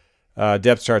their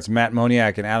depth charts Matt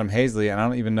Moniak and Adam Hazley, and I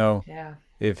don't even know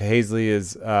if Hazley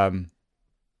is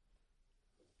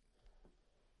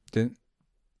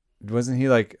wasn't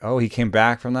he he came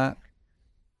back from that?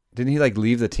 Didn't he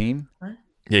leave the team? What?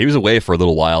 Yeah, he was away for a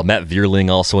little while. Matt Vierling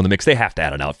also in the mix. They have to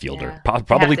add an outfielder. Yeah,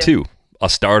 probably 2. A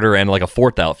starter and a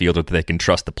 4th outfielder that they can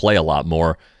trust to play a lot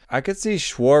more. I could see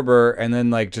Schwarber and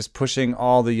then just pushing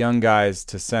all the young guys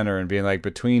to center and being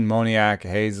between Moniak,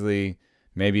 Hazley,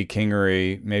 maybe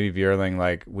Kingery, maybe Vierling,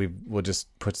 we'll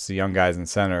just put the young guys in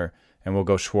center and we'll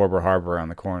go Schwarber, Harper on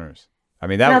the corners.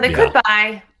 They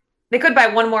could buy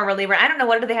 1 more reliever. I don't know,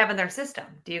 what do they have in their system?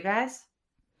 Do you guys?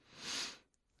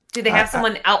 Do they have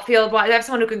someone outfield? Do they have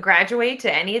someone who can graduate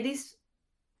to any of these?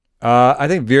 I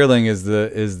think Vierling is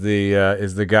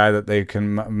the guy that they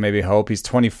can maybe hope. He's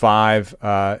 25.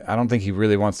 I don't think he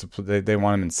really wants to play. They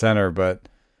want him in center, but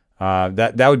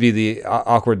that would be the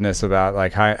awkwardness about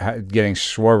getting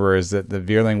Schwarber, is that the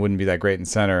Vierling wouldn't be that great in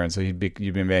center, and so you'd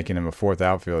be making him a 4th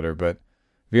outfielder. But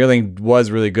Vierling was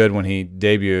really good when he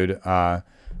debuted,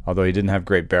 although he didn't have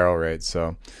great barrel rates.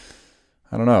 So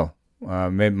I don't know.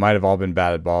 Might have all been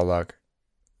batted ball luck.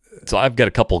 So I've got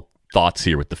a couple thoughts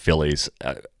here with the Phillies.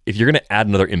 If you're going to add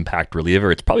another impact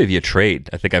reliever, it's probably via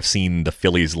trade. I think I've seen the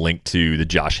Phillies linked to the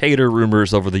Josh Hader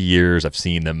rumors over the years. I've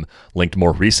seen them linked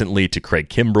more recently to Craig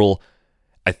Kimbrell.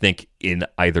 I think in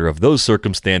either of those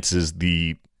circumstances,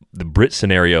 the Britt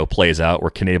scenario plays out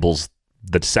where Knebel's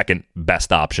the second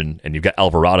best option, and you've got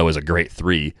Alvarado as a great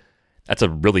 3. That's a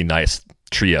really nice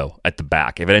trio at the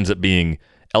back. If it ends up being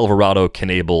Alvarado,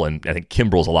 Knebel, and I think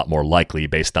Kimbrel's a lot more likely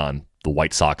based on the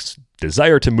White Sox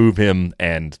desire to move him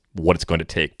and what it's going to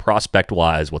take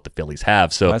prospect-wise, what the Phillies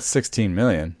have. So that's $16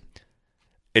 million.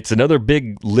 It's another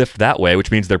big lift that way, which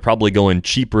means they're probably going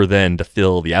cheaper than to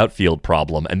fill the outfield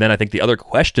problem. And then I think the other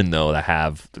question, though, that I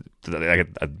have,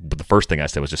 the first thing I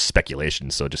said was just speculation,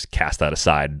 so just cast that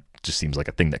aside. Just seems like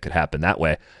a thing that could happen that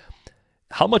way.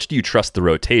 How much do you trust the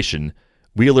rotation?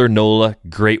 Wheeler, Nola,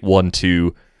 great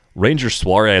 1-2. Ranger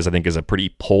Suarez, I think, is a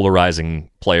pretty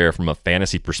polarizing player from a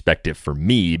fantasy perspective for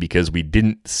me because we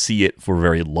didn't see it for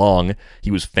very long. He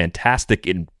was fantastic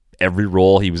in every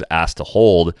role he was asked to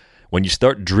hold. When you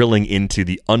start drilling into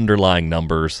the underlying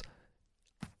numbers,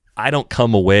 I don't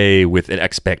come away with an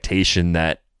expectation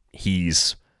that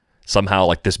he's somehow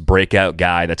like this breakout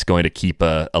guy that's going to keep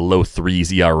a low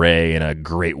 3s ERA and a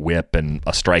great whip and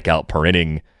a strikeout per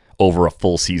inning over a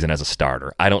full season as a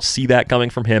starter. I don't see that coming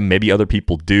from him. Maybe other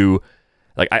people do.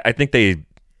 Like I think they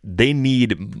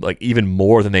need like even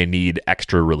more than they need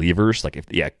extra relievers.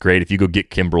 Like great if you go get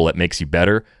Kimbrel, that makes you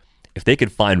better. If they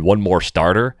could find one more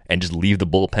starter and just leave the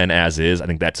bullpen as is, I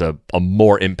think that's a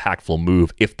more impactful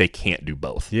move if they can't do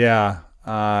both. Yeah.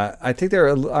 I think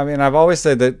I've always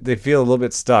said that they feel a little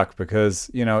bit stuck because,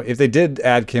 if they did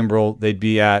add Kimbrel, they'd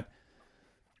be at,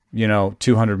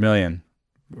 $200 million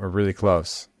or really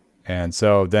close. And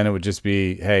so then it would just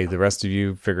be, hey, the rest of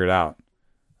you figure it out.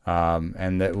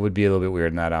 And that would be a little bit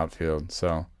weird in that outfield.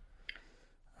 So,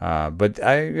 but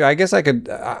I guess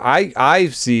I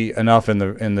see enough in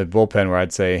the bullpen where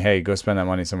I'd say, hey, go spend that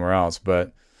money somewhere else.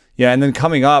 But yeah, and then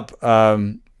coming up,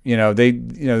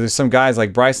 there's some guys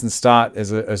like Bryson Stott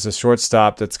as a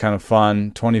shortstop that's kind of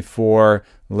fun. 24,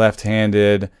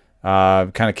 left-handed,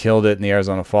 kind of killed it in the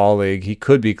Arizona Fall League. He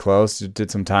could be close.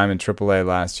 Did some time in AAA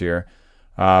last year,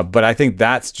 but I think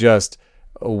that's just.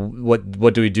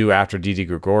 What do we do after Didi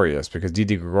Gregorius? Because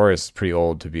Didi Gregorius is pretty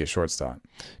old to be a shortstop.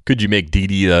 Could you make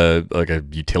Didi like a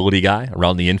utility guy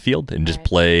around the infield and just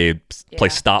play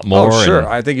Stott more? Oh, sure.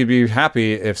 I think you'd be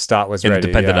happy if Stott was ready.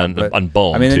 Dependent on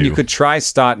Bohm. I mean, too. then you could try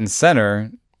Stott in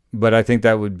center, but I think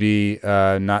that would be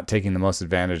not taking the most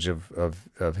advantage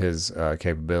of his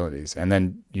capabilities. And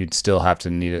then you'd still have to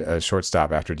need a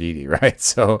shortstop after Didi, right?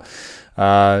 So.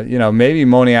 Maybe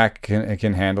Moniak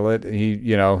can handle it.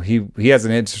 He has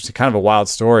an interesting kind of a wild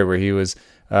story where he was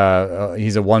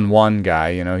he's a 1-1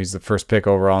 guy. He's the first pick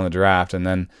overall in the draft, and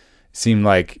then seemed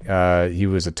like he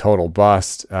was a total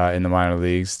bust in the minor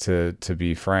leagues, to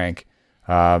be frank.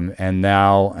 And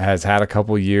now has had a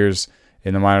couple years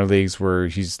in the minor leagues where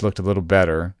he's looked a little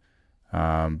better,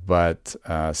 but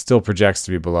still projects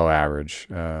to be below average.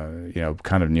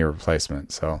 Kind of near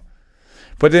replacement. So.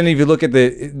 But then if you look at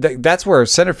that's where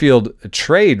center field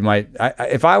trade might,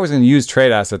 if I was going to use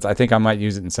trade assets, I think I might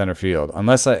use it in center field.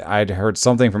 Unless I'd heard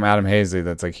something from Adam Hazley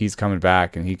that's like he's coming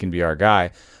back and he can be our guy.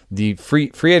 The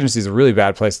free agency is a really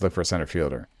bad place to look for a center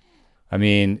fielder. I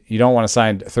mean, you don't want to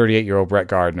sign 38-year-old Brett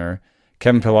Gardner.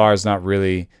 Kevin Pillar is not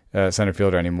really a center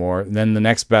fielder anymore. And then the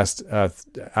next best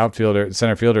center fielder is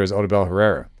Odubel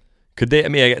Herrera. Could they? I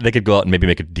mean, they could go out and maybe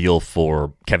make a deal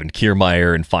for Kevin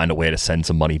Kiermaier and find a way to send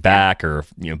some money back, or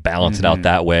balance it out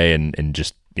that way, and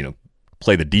just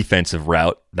play the defensive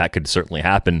route. That could certainly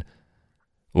happen.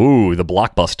 Ooh, the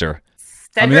blockbuster.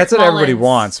 That's what everybody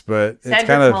wants, but it's Cedric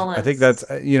kind of. Mullins. I think that's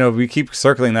we keep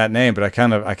circling that name, but I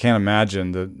can't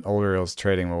imagine the Orioles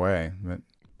trading him away. But.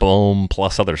 Boom,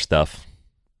 plus other stuff.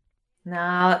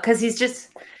 No, because he's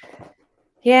just.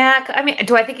 Yeah, I mean,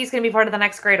 do I think he's going to be part of the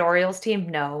next great Orioles team?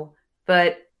 No.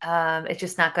 But it's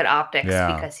just not good optics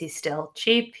because he's still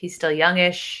cheap. He's still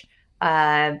youngish.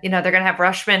 They're going to have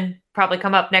Rushman probably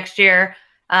come up next year.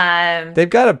 They've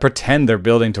got to pretend they're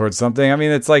building towards something. I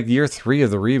mean, it's like year 3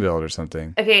 of the rebuild or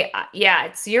something. Okay,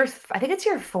 I think it's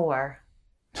year 4.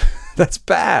 That's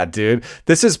bad, dude.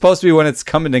 This is supposed to be when it's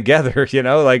coming together,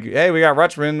 like, hey, we got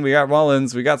Rutschman, we got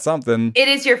Mullins, we got something. It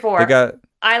is year 4.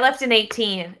 I left in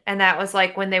 18, and that was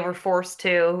like when they were forced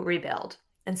to rebuild.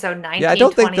 And so 19, I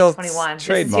don't 20, think they'll 21.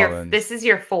 Trade This is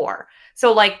year 4.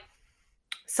 So like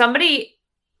somebody,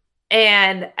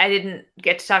 and I didn't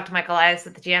get to talk to Michael Elias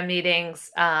at the GM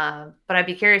meetings, but I'd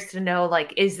be curious to know,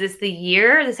 like, is this the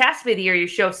year? This has to be the year you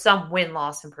show some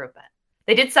win-loss improvement.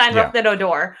 They did sign Rougned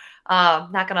Odor.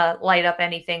 Not going to light up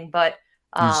anything, but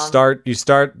you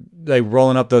start like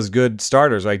rolling up those good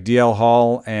starters like DL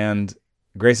Hall and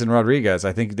Grayson Rodriguez.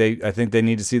 I think they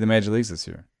need to see the major leagues this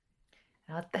year.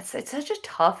 It's such a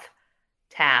tough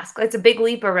task. It's a big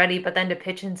leap already, but then to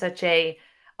pitch in such a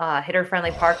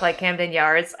hitter-friendly park like Camden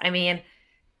Yards, I mean,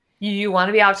 you want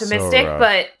to be optimistic,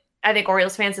 but I think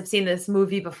Orioles fans have seen this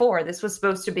movie before. This was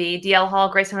supposed to be DL Hall,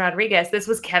 Grayson Rodriguez. This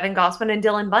was Kevin Gausman and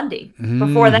Dylan Bundy.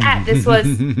 Before that,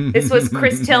 this was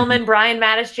Chris Tillman, Brian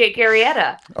Mattis, Jake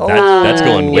Arrieta. That's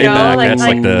going way back. That's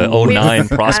like the 09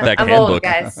 prospect I'm handbook. old,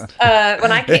 guys.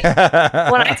 When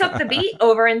I took the beat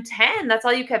over in 10, that's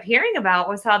all you kept hearing about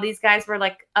was how these guys were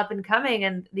like up and coming,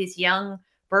 and these young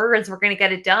birds were going to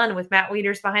get it done with Matt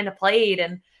Wieters behind the plate,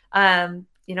 and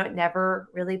it never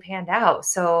really panned out.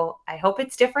 So I hope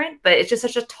it's different, but it's just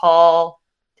such a tall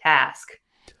task.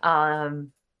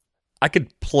 I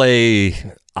could play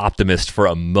optimist for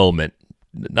a moment,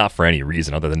 not for any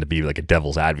reason other than to be like a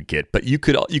devil's advocate, but you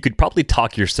could probably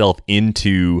talk yourself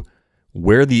into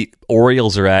where the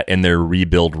Orioles are at in their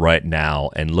rebuild right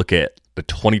now and look at the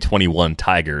 2021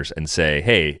 Tigers and say,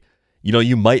 hey,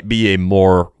 you might be a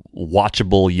more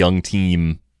watchable young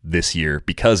team this year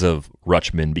because of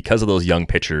Rutschman, because of those young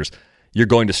pitchers. You're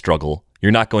going to struggle.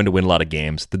 You're not going to win a lot of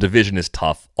games. The division is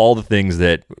tough. All the things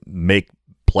that make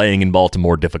playing in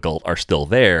Baltimore difficult are still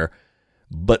there.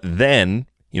 But then,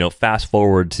 fast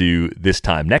forward to this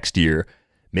time next year,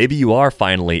 maybe you are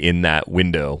finally in that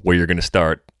window where you're going to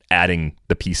start adding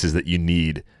the pieces that you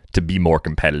need to be more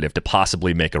competitive, to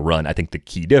possibly make a run. I think the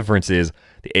key difference is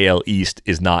the AL East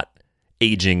is not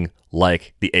aging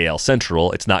like the AL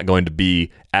Central. It's not going to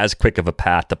be as quick of a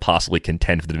path to possibly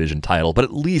contend for the division title, but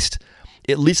at least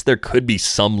there could be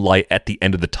some light at the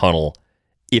end of the tunnel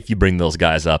if you bring those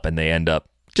guys up and they end up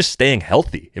just staying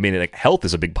healthy. I mean, like, health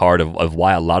is a big part of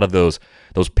why a lot of those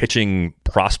pitching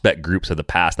prospect groups of the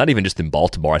past, not even just in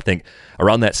Baltimore, I think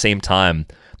around that same time,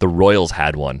 the Royals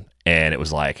had one, and it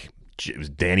was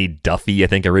Danny Duffy, I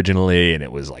think, originally, and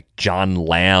it was like John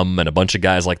Lamb and a bunch of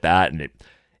guys like that, and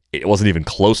it wasn't even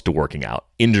close to working out.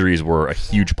 Injuries were a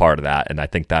huge part of that, and I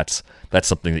think that's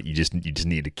something that you just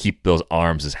need to keep those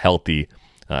arms as healthy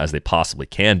as they possibly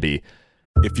can be.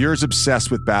 If you're as obsessed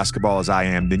with basketball as I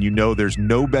am, then there's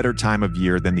no better time of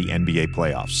year than the NBA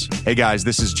playoffs. Hey guys,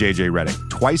 this is JJ Redick.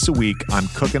 Twice a week, I'm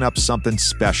cooking up something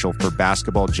special for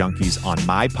basketball junkies on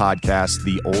my podcast,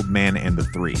 The Old Man and the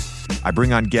Three. I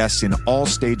bring on guests in all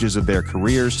stages of their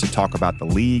careers to talk about the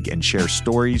league and share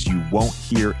stories you won't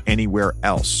hear anywhere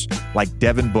else, like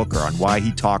Devin Booker on why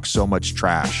he talks so much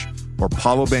trash, or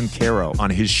Paolo Banchero on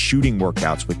his shooting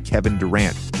workouts with Kevin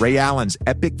Durant, Ray Allen's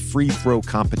epic free throw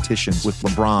competitions with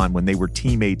LeBron when they were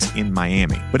teammates in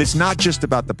Miami. But it's not just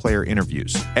about the player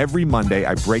interviews. Every Monday,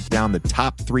 I break down the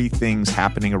top 3 things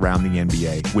happening around the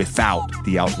NBA without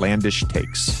the outlandish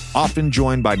takes. Often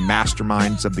joined by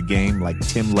masterminds of the game like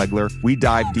Tim Legler, we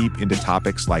dive deep into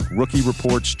topics like rookie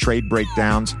reports, trade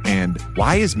breakdowns, and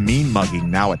why is mean mugging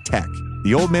now a tech?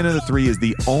 The Old Man and the Three is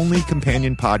the only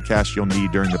companion podcast you'll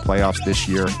need during the playoffs this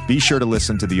year. Be sure to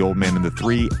listen to The Old Man and the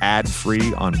Three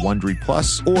ad-free on Wondery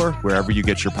Plus or wherever you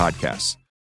get your podcasts.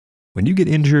 When you get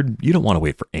injured, you don't want to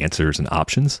wait for answers and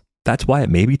options. That's why it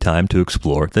may be time to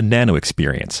explore the Nano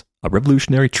Experience, a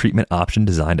revolutionary treatment option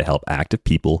designed to help active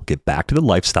people get back to the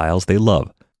lifestyles they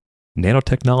love.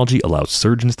 Nanotechnology allows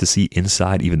surgeons to see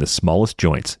inside even the smallest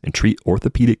joints and treat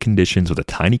orthopedic conditions with a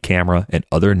tiny camera and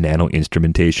other nano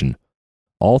instrumentation,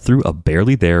 all through a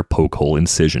barely there poke hole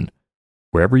incision.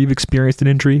 Wherever you've experienced an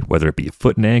injury, whether it be a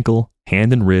foot and ankle,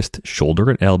 hand and wrist, shoulder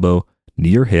and elbow,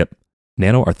 knee or hip,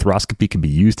 nanoarthroscopy can be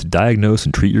used to diagnose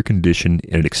and treat your condition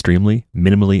in an extremely,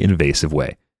 minimally invasive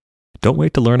way. Don't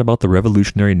wait to learn about the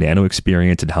revolutionary Nano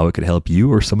Experience and how it could help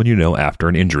you or someone you know after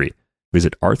an injury.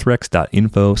 Visit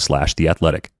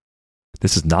arthrex.info/theathletic.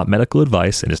 This is not medical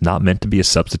advice and is not meant to be a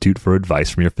substitute for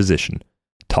advice from your physician.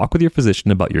 Talk with your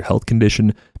physician about your health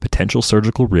condition, potential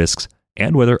surgical risks,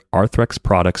 and whether Arthrex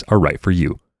products are right for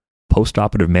you.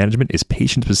 Postoperative management is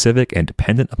patient-specific and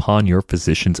dependent upon your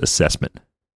physician's assessment.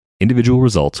 Individual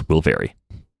results will vary.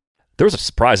 There was a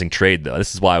surprising trade, though.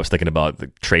 This is why I was thinking about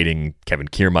trading Kevin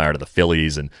Kiermaier to the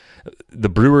Phillies. And the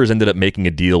Brewers ended up making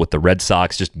a deal with the Red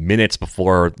Sox just minutes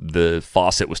before the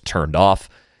faucet was turned off.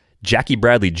 Jackie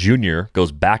Bradley Jr.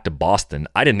 goes back to Boston.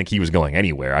 I didn't think he was going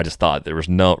anywhere. I just thought there was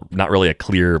not really a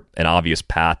clear and obvious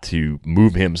path to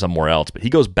move him somewhere else. But he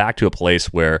goes back to a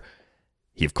place where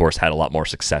he, of course, had a lot more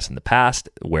success in the past,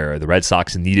 where the Red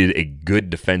Sox needed a great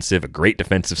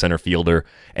defensive center fielder,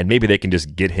 and maybe they can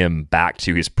just get him back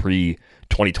to his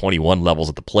pre-2021 levels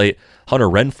at the plate. Hunter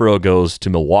Renfroe goes to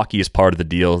Milwaukee as part of the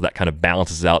deal. That kind of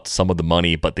balances out some of the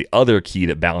money. But the other key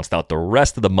that balanced out the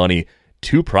rest of the money,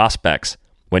 2 prospects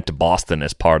went to Boston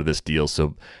as part of this deal.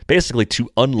 So basically to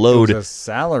unload... It was a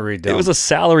salary dump. It was a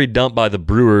salary dump by the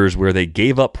Brewers where they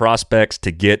gave up prospects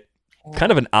to get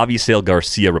kind of an Avisail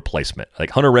Garcia replacement.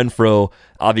 Like Hunter Renfroe,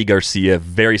 Avi Garcia,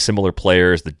 very similar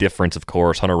players. The difference, of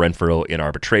course, Hunter Renfroe in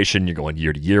arbitration, you're going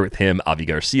year to year with him. Avi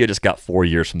Garcia just got 4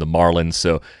 years from the Marlins.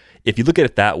 So if you look at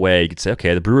it that way, you could say,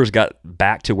 okay, the Brewers got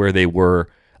back to where they were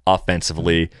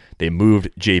offensively. They moved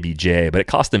JBJ, but it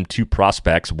cost them 2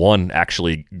 prospects. One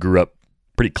actually grew up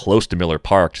pretty close to Miller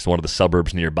Park, just one of the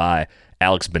suburbs nearby.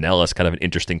 Alex Binelas, kind of an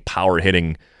interesting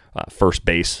power-hitting first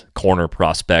base corner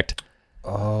prospect.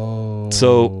 Oh.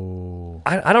 So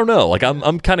I don't know. Like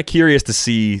I'm kind of curious to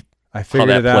see how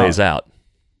that plays out.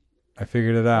 I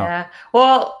figured it out. Yeah.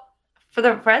 Well, for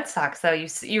the Red Sox though,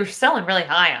 you're selling really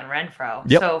high on Renfroe.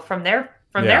 Yep. So from their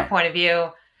point of view,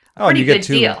 Oh, pretty you get good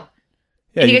 2 deal.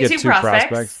 Yeah, and you get 2 2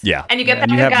 prospects. Yeah. And you get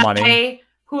And that you have guy money.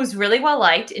 who's really well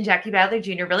liked in Jackie Bradley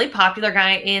Jr., really popular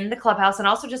guy in the clubhouse and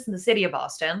also just in the city of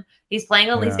Boston. He's playing,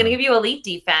 he's going to give you elite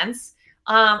defense.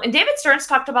 And David Stearns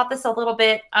talked about this a little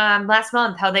bit last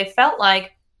month, how they felt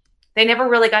like they never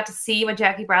really got to see what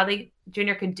Jackie Bradley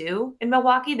Jr. could do in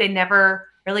Milwaukee. They never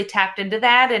really tapped into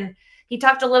that. And he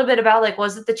talked a little bit about, like,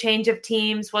 was it the change of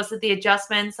teams? Was it the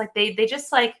adjustments? Like, they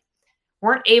just, like,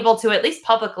 weren't able to, at least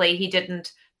publicly, he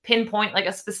didn't pinpoint, like,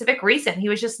 a specific reason. He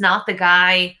was just not the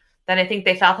guy that I think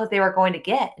they thought that they were going to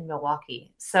get in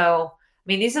Milwaukee. So, I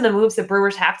mean, these are the moves that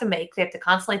Brewers have to make. They have to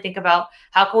constantly think about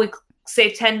how can we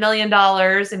save $10 million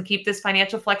and keep this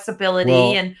financial flexibility.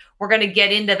 Well, and we're going to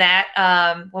get into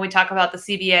that when we talk about the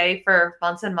CBA for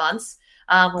months and months,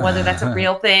 whether that's a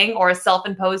real thing or a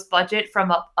self-imposed budget from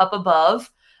up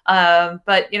above.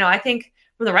 But, I think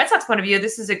from the Red Sox point of view,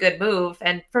 this is a good move.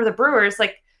 And for the Brewers,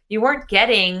 like, you weren't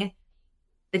getting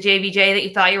the JBJ that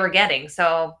you thought you were getting.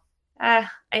 So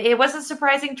it was a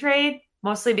surprising trade,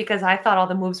 mostly because I thought all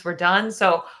the moves were done.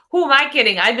 So who am I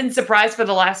kidding? I've been surprised for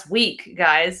the last week,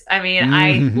 guys. I mean,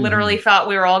 I literally thought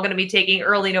we were all going to be taking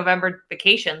early November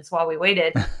vacations while we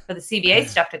waited for the CBA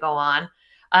stuff to go on.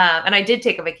 And I did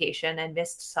take a vacation and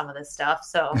missed some of this stuff.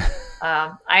 So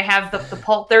I have the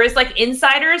pulse. There is like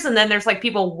insiders, and then there's like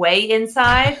people way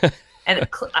inside. And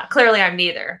clearly I'm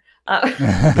neither.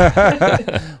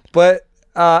 But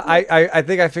I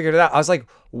think I figured it out. I was like,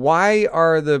 why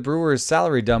are the Brewers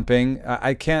salary dumping?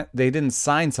 They didn't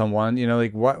sign someone,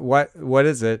 like what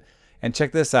is it? And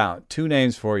check this out. 2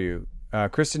 names for you.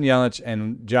 Christian Yelich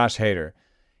and Josh Hader.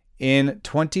 In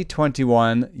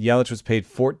 2021, Yelich was paid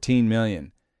 $14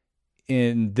 million.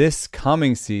 In this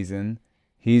coming season,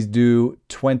 he's due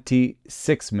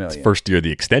 $26 million. It's first year of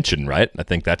the extension, right? I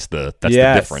think that's the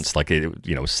difference. Like it,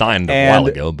 signed a while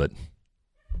ago, but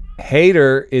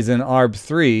Hader is an ARB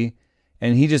 3,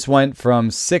 and he just went from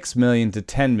 $6 million to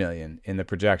 $10 million in the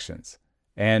projections.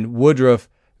 And Woodruff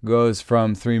goes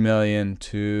from $3 million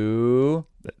to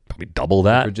probably double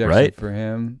that, projection right? for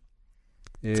him.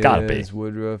 It's gotta be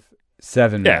Woodruff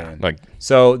 $7 million. Yeah,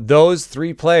 so those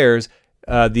 3 players,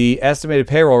 the estimated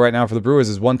payroll right now for the Brewers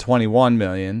is $121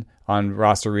 million on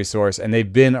roster resource, and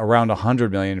they've been around $100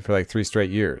 million for like 3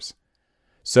 straight years.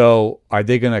 So are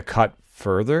they going to cut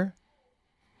further?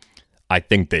 I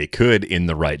think they could in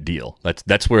the right deal.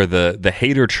 That's where the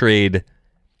Hader trade,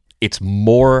 it's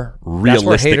more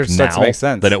realistic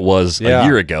now than it was a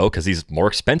year ago because he's more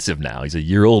expensive now. He's a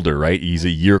year older, right? He's a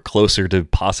year closer to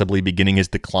possibly beginning his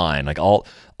decline. Like all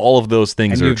of those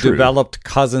things and are you've true. Developed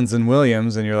Cousins and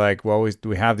Williams, and you're like, well,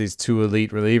 we have these 2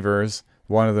 elite relievers.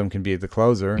 One of them can be the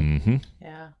closer. Mm-hmm.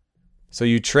 Yeah. So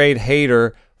you trade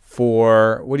Hader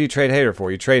for, what do you trade Hader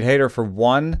for? You trade Hader for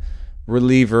one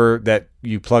reliever that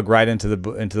you plug right into the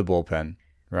bullpen,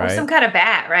 right? Or some kind of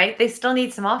bat, right? They still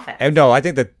need some offense. And no, I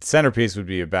think the centerpiece would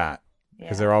be a bat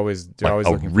because they're always a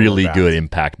looking for really bats. good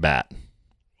impact bat.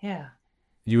 Yeah.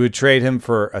 You would trade him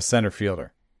for a center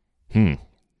fielder.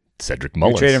 Cedric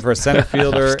Mullins. You trade him for a center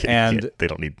fielder and they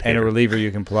don't need and a reliever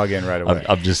you can plug in right away.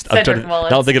 I'm trying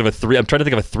to think of a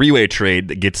 3-way trade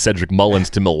that gets Cedric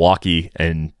Mullins to Milwaukee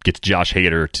and gets Josh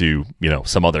Hader to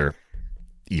some other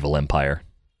evil empire.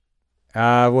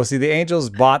 Well, see, the Angels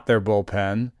bought their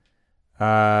bullpen.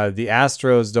 The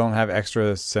Astros don't have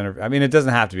extra center. I mean, it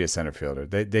doesn't have to be a center fielder.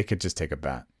 They could just take a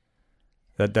bat.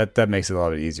 That makes it a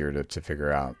lot easier to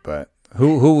figure out. But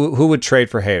who would trade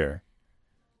for Hader?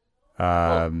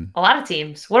 A lot of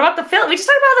teams. What about the Phillies? We just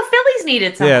talked about the Phillies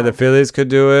needed someone. Yeah, the Phillies could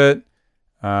do it.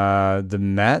 The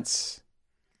Mets.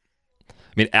 I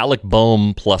mean, Alec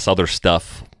Boehm plus other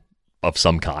stuff of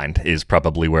some kind is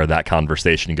probably where that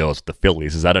conversation goes with the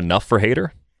Phillies. Is that enough for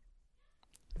Hader?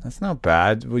 That's not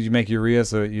bad. Would you make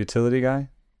Urias a utility guy?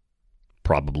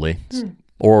 Probably.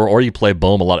 Or you play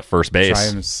Boehm a lot at first base. Try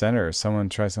him in center.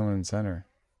 Try someone in center.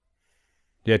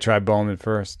 Yeah, try Boehm at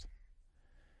first.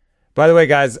 By the way,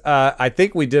 guys, I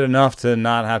think we did enough to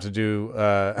not have to do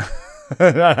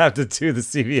not have to do the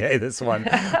CBA this one.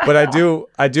 But I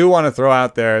do want to throw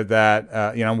out there that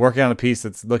I'm working on a piece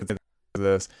that's looking at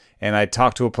this, and I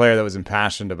talked to a player that was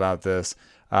impassioned about this.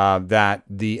 That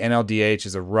the NLDH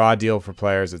is a raw deal for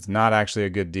players. It's not actually a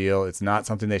good deal. It's not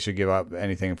something they should give up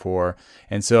anything for.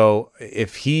 And so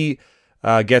if he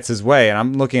gets his way, and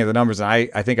I'm looking at the numbers, and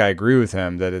I think I agree with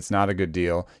him that it's not a good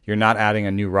deal. You're not adding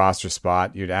a new roster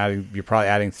spot. You're probably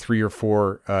adding 3 or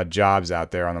 4 jobs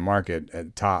out there on the market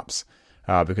at tops,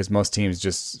 because most teams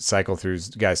just cycle through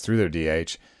guys through their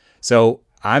DH. So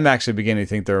I'm actually beginning to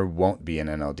think there won't be an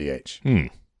NLDH.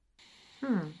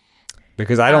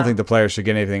 Because I don't think the players should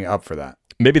get anything up for that.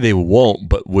 Maybe they won't,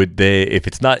 but would they? If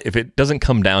it doesn't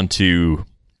come down to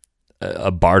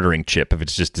a bartering chip, if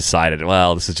it's just decided,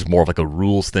 well, this is just more of like a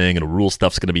rules thing, and rule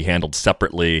stuff's going to be handled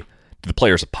separately, do the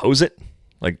players oppose it?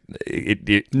 Like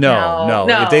No.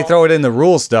 If they throw it in the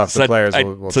rule stuff, the players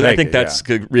will take it. I think that's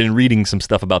in reading some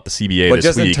stuff about the CBA. But this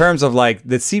just week, in terms of like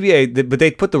the CBA, but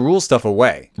they put the rule stuff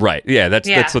away. Right? Yeah,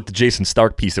 that's what the Jason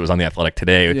Stark piece that was on The Athletic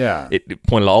today. Yeah, it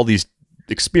pointed out all these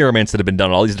experiments that have been done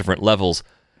at all these different levels.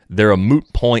 They're a moot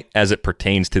point as it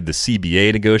pertains to the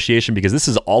CBA negotiation, because this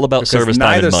is all about service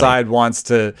time and money. Neither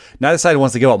side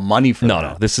wants to give up money for that.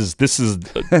 No. This is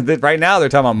right now they're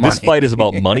talking about money. This fight is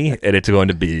about money, and it's going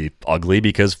to be ugly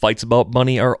because fights about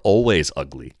money are always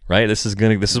ugly, right? This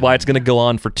is why it's gonna go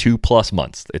on for 2+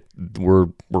 months. We're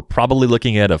probably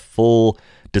looking at a full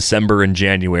December and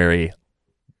January,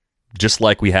 just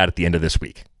like we had at the end of this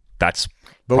week. That's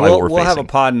But we'll have a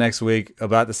pod next week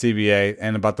about the CBA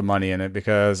and about the money in it,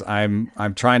 because I'm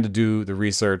trying to do the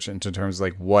research into terms of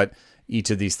like what each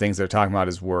of these things they're talking about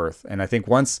is worth. And I think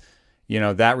once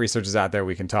that research is out there,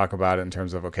 we can talk about it in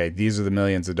terms of, okay, these are the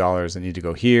millions of dollars that need to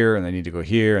go here, and they need to go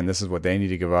here, and this is what they need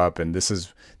to give up, and this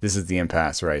is the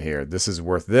impasse right here. This is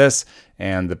worth this,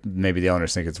 and maybe the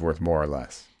owners think it's worth more or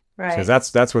less. Right. Because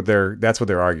that's what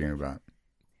they're arguing about.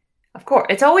 Of course,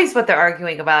 it's always what they're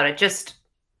arguing about. It just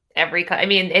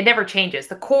it never changes.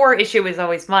 The core issue is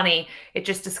always money. It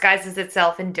just disguises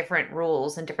itself in different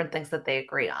rules and different things that they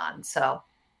agree on. So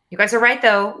you guys are right,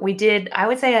 though. We did, I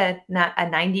would say, a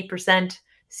 90%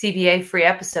 CBA free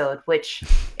episode, which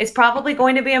is probably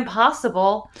going to be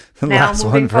impossible now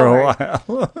moving forward. A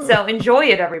while. So enjoy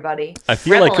it, everybody. I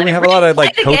feel like can we have a lot of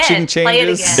like coaching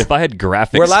changes? If I had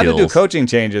graphic we're allowed skills, to do coaching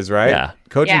changes, right? Yeah.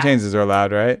 Coaching changes are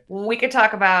allowed, right? We could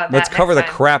talk about that. Let's cover the next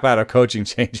time. crap out of coaching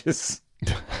changes.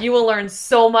 You will learn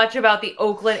so much about the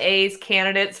Oakland A's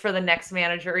candidates for the next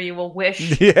manager. You will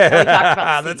wish.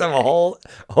 Yeah, let's have a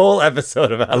whole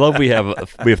episode about. I love we have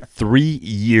 3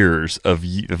 years of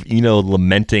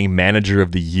lamenting manager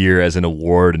of the year as an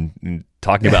award and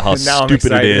talking about how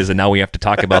stupid it is, and now we have to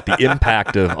talk about the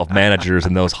impact of managers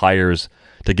and those hires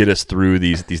to get us through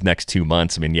these next 2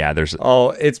 months. I mean,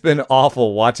 it's been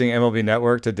awful watching MLB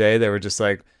Network today. They were just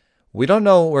like, we don't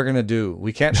know what we're gonna do.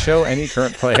 We can't show any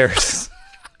current players.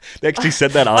 They actually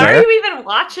said that on Why air. are you even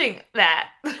watching that?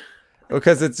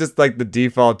 Because it's just like the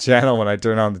default channel when I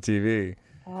turn on the TV.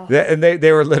 And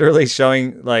they were literally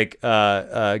showing like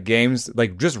games,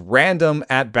 like just random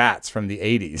at bats from the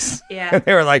 80s. Yeah. And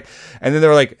they were like, and then they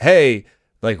were like, hey,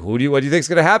 like what do you think is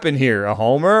gonna happen here? A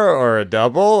homer or a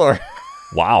double or?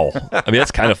 Wow. I mean,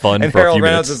 that's kind of fun and for Harold a few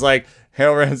Reynolds minutes. is like,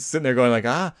 Harold Reynolds is sitting there going like,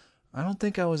 I don't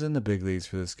think I was in the big leagues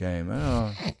for this game.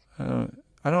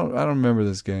 I don't remember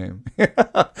this game.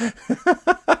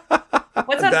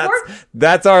 What's unfortunate?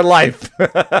 That's our life.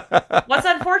 What's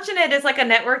unfortunate is like a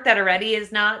network that already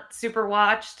is not super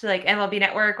watched, like MLB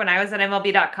Network. When I was at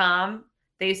MLB.com,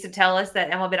 they used to tell us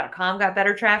that MLB.com got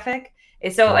better traffic.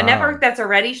 So a network that's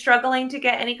already struggling to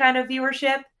get any kind of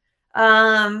viewership,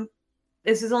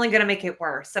 this is only going to make it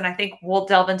worse. And I think we'll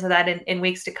delve into that in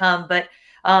weeks to come. But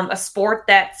a sport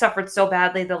that suffered so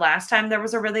badly the last time there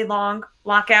was a really long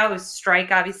lockout, it was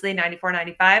strike, obviously, 94,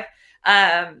 95.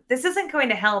 This isn't going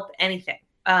to help anything.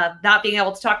 Not being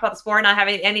able to talk about the sport, not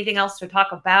having anything else to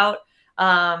talk about.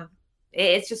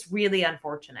 It's just really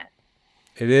unfortunate.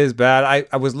 It is bad.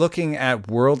 I was looking at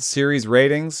World Series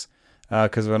ratings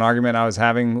because of an argument I was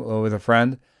having with a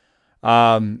friend.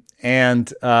 And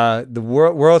the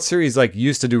World Series like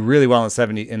used to do really well in the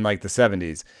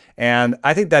 70s. And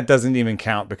I think that doesn't even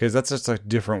count because that's just a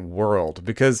different world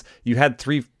because you had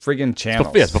 3 friggin'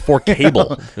 channels. Yes, before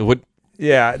cable.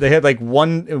 Yeah, they had like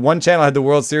one channel had the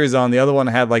World Series on, the other one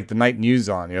had like the night news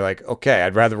on. You're like, okay,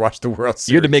 I'd rather watch the World Series.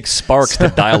 You had to make sparks to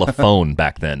dial a phone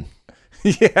back then.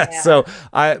 Yeah.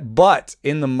 But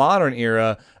in the modern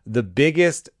era, the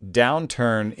biggest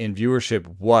downturn in viewership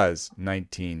was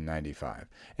 1995.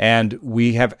 And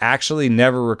we have actually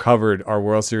never recovered our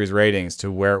World Series ratings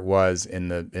to where it was in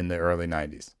the early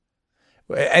 90s.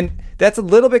 And that's a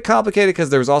little bit complicated because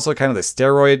there was also kind of the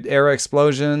steroid era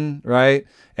explosion, right?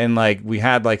 And like we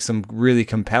had like some really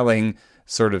compelling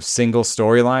sort of single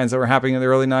storylines that were happening in the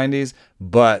early 90s.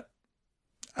 But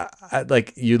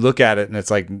like you look at it and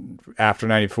it's like after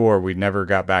 94, we never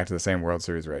got back to the same World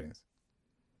Series ratings.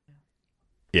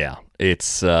 Yeah,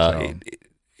 it's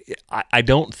I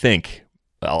don't think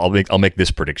I'll make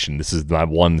this prediction. This is my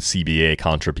one CBA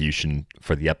contribution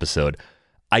for the episode.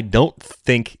 I don't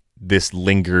think this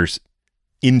lingers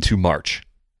into March.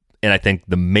 And I think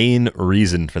the main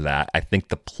reason for that, I think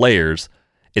the players,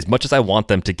 as much as I want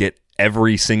them to get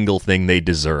every single thing they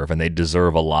deserve, and they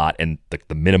deserve a lot, and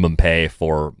the minimum pay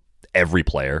for every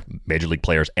player, major league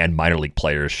players and minor league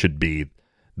players, should be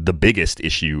the biggest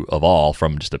issue of all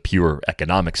from just a pure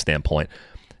economic standpoint.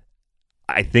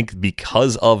 I think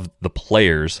because of the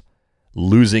players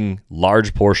losing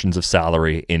large portions of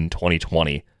salary in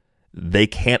 2020, they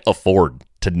can't afford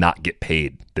to not get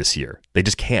paid this year. They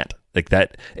just can't. Like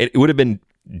that, it would have been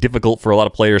difficult for a lot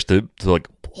of players to like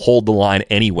hold the line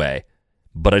anyway.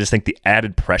 But I just think the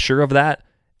added pressure of that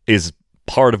is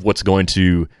part of what's going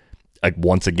to, like,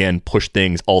 once again, push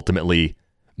things ultimately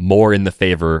more in the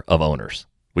favor of owners.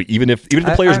 Even if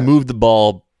the players move the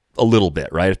ball a little bit,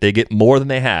 right? If they get more than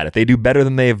they had, if they do better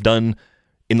than they have done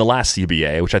in the last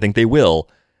CBA, which I think they will,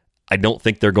 I don't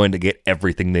think they're going to get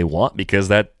everything they want because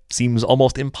that seems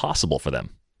almost impossible for them.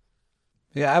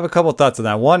 Yeah, I have a couple of thoughts on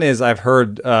that. One is I've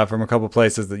heard from a couple of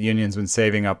places that unions been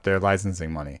saving up their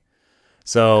licensing money.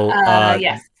 So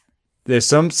yes, there's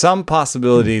some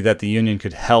possibility that the union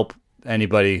could help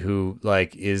anybody who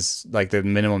like is like the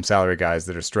minimum salary guys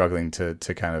that are struggling to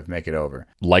kind of make it over.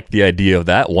 Like the idea of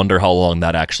that. Wonder how long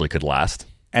that actually could last.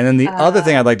 And then the other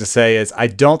thing I'd like to say is I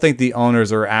don't think the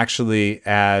owners are actually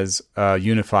as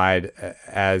unified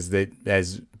as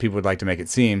people would like to make it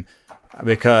seem,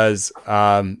 because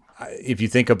if you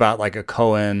think about like a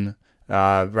Cohen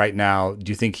right now,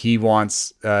 do you think he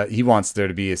wants there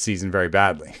to be a season very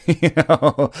badly?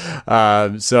 So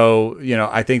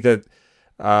I think that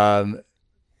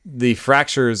the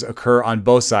fractures occur on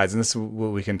both sides, and this is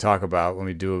what we can talk about when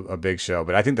we do a big show.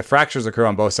 But I think the fractures occur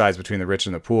on both sides between the rich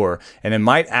and the poor, and it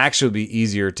might actually be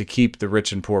easier to keep the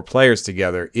rich and poor players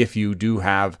together if you do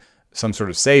have some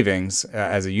sort of savings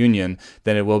as a union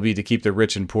than it will be to keep the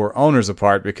rich and poor owners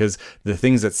apart, because the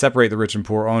things that separate the rich and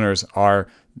poor owners are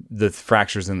the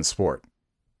fractures in the sport.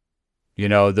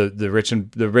 The rich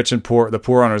and poor, the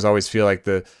poor owners always feel like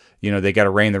they got to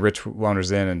rein the rich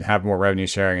owners in and have more revenue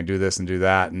sharing and do this and do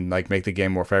that and like make the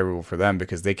game more favorable for them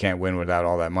because they can't win without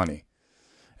all that money.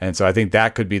 And so I think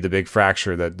that could be the big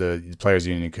fracture that the players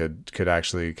union could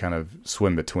actually kind of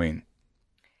swim between.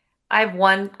 I have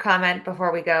one comment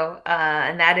before we go,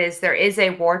 and that is there is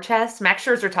a war chest. Max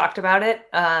Scherzer talked about it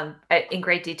in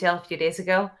great detail a few days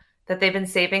ago, that they've been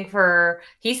saving for.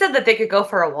 He said that they could go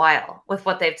for a while with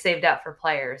what they've saved up for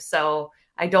players. So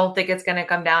I don't think it's going to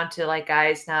come down to like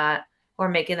guys not or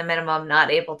making the minimum not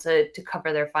able to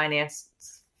cover their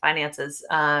finances.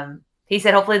 He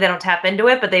said hopefully they don't tap into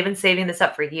it, but they've been saving this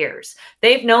up for years.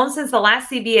 They've known since the last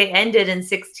CBA ended in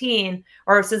 2016,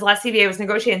 or since the last CBA was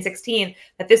negotiated in 2016,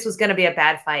 that this was going to be a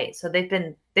bad fight. So they've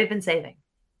been saving.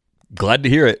 Glad to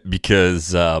hear it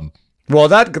because well,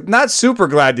 not super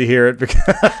glad to hear it because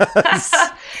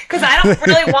I don't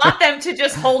really want them to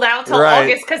just hold out till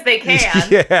August because they can.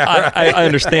 Yeah, right. I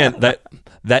understand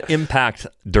that impact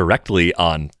directly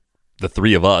on the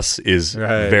three of us is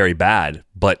very bad,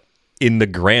 but in the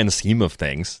grand scheme of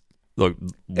things, look,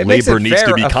 labor needs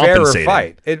to be compensated.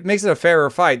 Fight. It makes it a fairer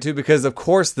fight too, because of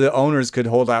course the owners could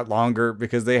hold out longer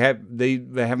because they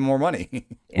have more money.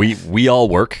 We all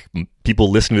work.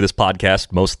 People listening to this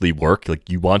podcast mostly work. Like,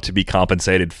 you want to be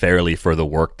compensated fairly for the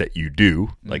work that you do.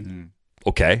 Like,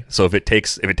 okay, so if it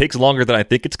takes longer than I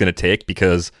think it's going to take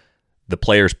because the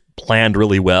players planned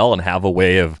really well and have a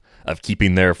way of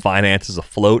keeping their finances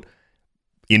afloat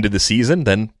into the season,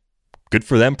 then good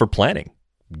for them for planning.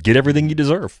 Get everything you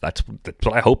deserve. That's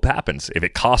what I hope happens. If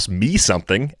it costs me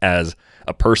something as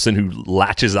a person who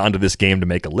latches onto this game to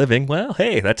make a living, well,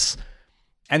 hey, that's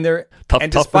tough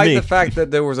despite the fact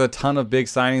that there was a ton of big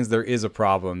signings, there is a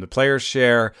problem. The players'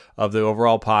 share of the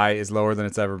overall pie is lower than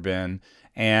it's ever been.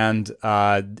 And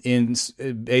in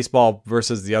baseball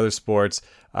versus the other sports,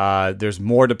 there's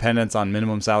more dependence on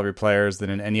minimum salary players than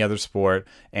in any other sport.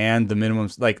 And the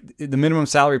minimum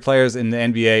salary players in the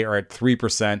NBA are at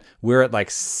 3%. We're at like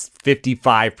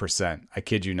 55%. I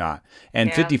kid you not.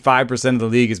 And 55% of the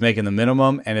league is making the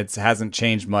minimum, and it hasn't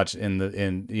changed much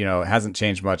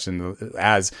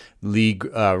as league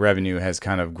revenue has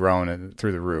kind of grown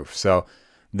through the roof. So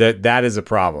that is a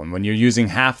problem. When you're using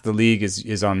half the league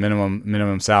is on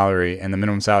minimum salary, and the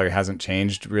minimum salary hasn't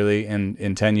changed really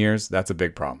in 10 years, that's a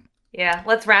big problem. Yeah,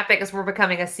 let's wrap it because we're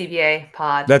becoming a CBA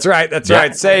pod. That's right.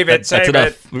 Save it. That's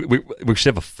enough. We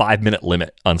should have a 5-minute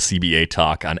limit on CBA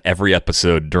talk on every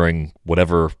episode during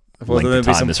whatever length of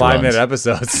time this runs. 5-minute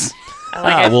episodes.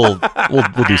 We'll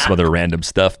do some other random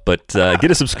stuff, but get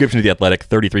a subscription to The Athletic,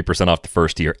 33% off the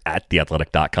first year at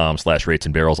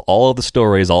theathletic.com/ratesandbarrels. All of the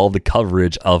stories, all of the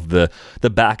coverage of the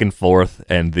back and forth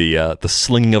and the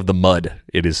slinging of the mud.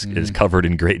 It is covered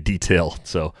in great detail.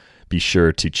 So be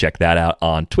sure to check that out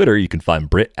on Twitter. You can find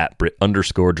Britt at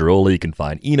Britt_Giroli. You can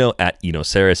find Eno at Eno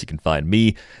Saris. You can find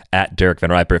me at Derek Van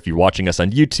Riper. If you're watching us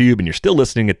on YouTube and you're still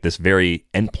listening at this very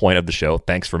end point of the show,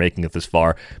 thanks for making it this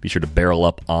far. Be sure to barrel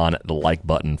up on the like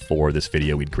button for this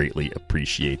video. We'd greatly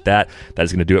appreciate that. That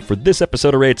is going to do it for this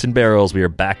episode of Rates and Barrels. We are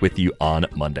back with you on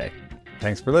Monday.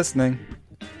 Thanks for listening.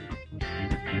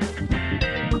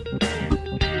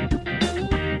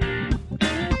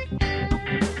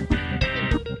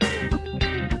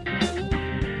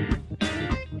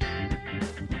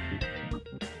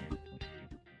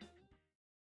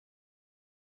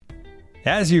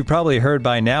 As you've probably heard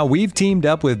by now, we've teamed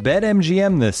up with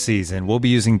BetMGM this season. We'll be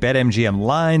using BetMGM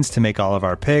lines to make all of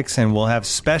our picks, and we'll have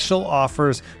special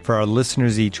offers for our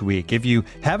listeners each week. If you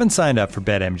haven't signed up for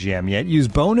BetMGM yet, use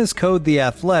bonus code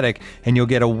THEATHLETIC, and you'll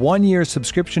get a 1-year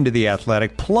subscription to The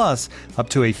Athletic, plus up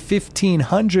to a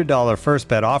 $1,500 first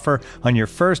bet offer on your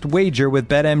first wager with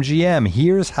BetMGM.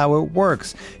 Here's how it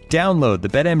works. Download the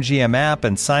BetMGM app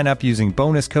and sign up using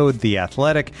bonus code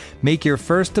THEATHLETIC. Make your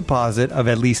first deposit of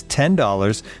at least $10.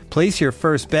 Place your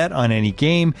first bet on any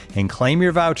game and claim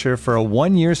your voucher for a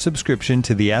 1-year subscription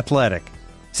to The Athletic.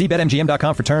 See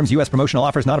BetMGM.com for terms. U.S. promotional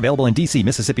offers not available in D.C.,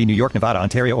 Mississippi, New York, Nevada,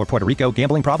 Ontario, or Puerto Rico.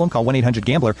 Gambling problem? Call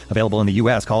 1-800-GAMBLER. Available in the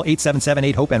U.S. Call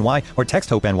 877-8-HOPE-NY or text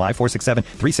HOPE-NY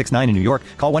 467-369 in New York.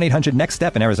 Call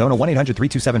 1-800-NEXT-STEP in Arizona.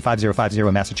 1-800-327-5050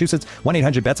 in Massachusetts.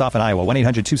 1-800-BETS-OFF in Iowa.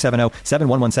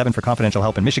 1-800-270-7117 for confidential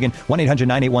help in Michigan.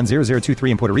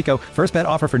 1-800-981-0023 in Puerto Rico. First bet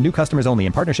offer for new customers only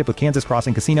in partnership with Kansas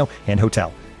Crossing Casino and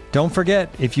Hotel. Don't forget,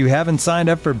 if you haven't signed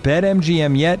up for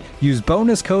BetMGM yet, use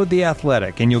bonus code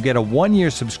THEATHLETIC, and you'll get a 1-year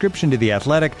subscription to The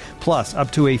Athletic, plus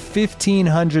up to a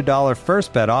 $1,500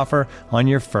 first bet offer on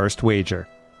your first wager.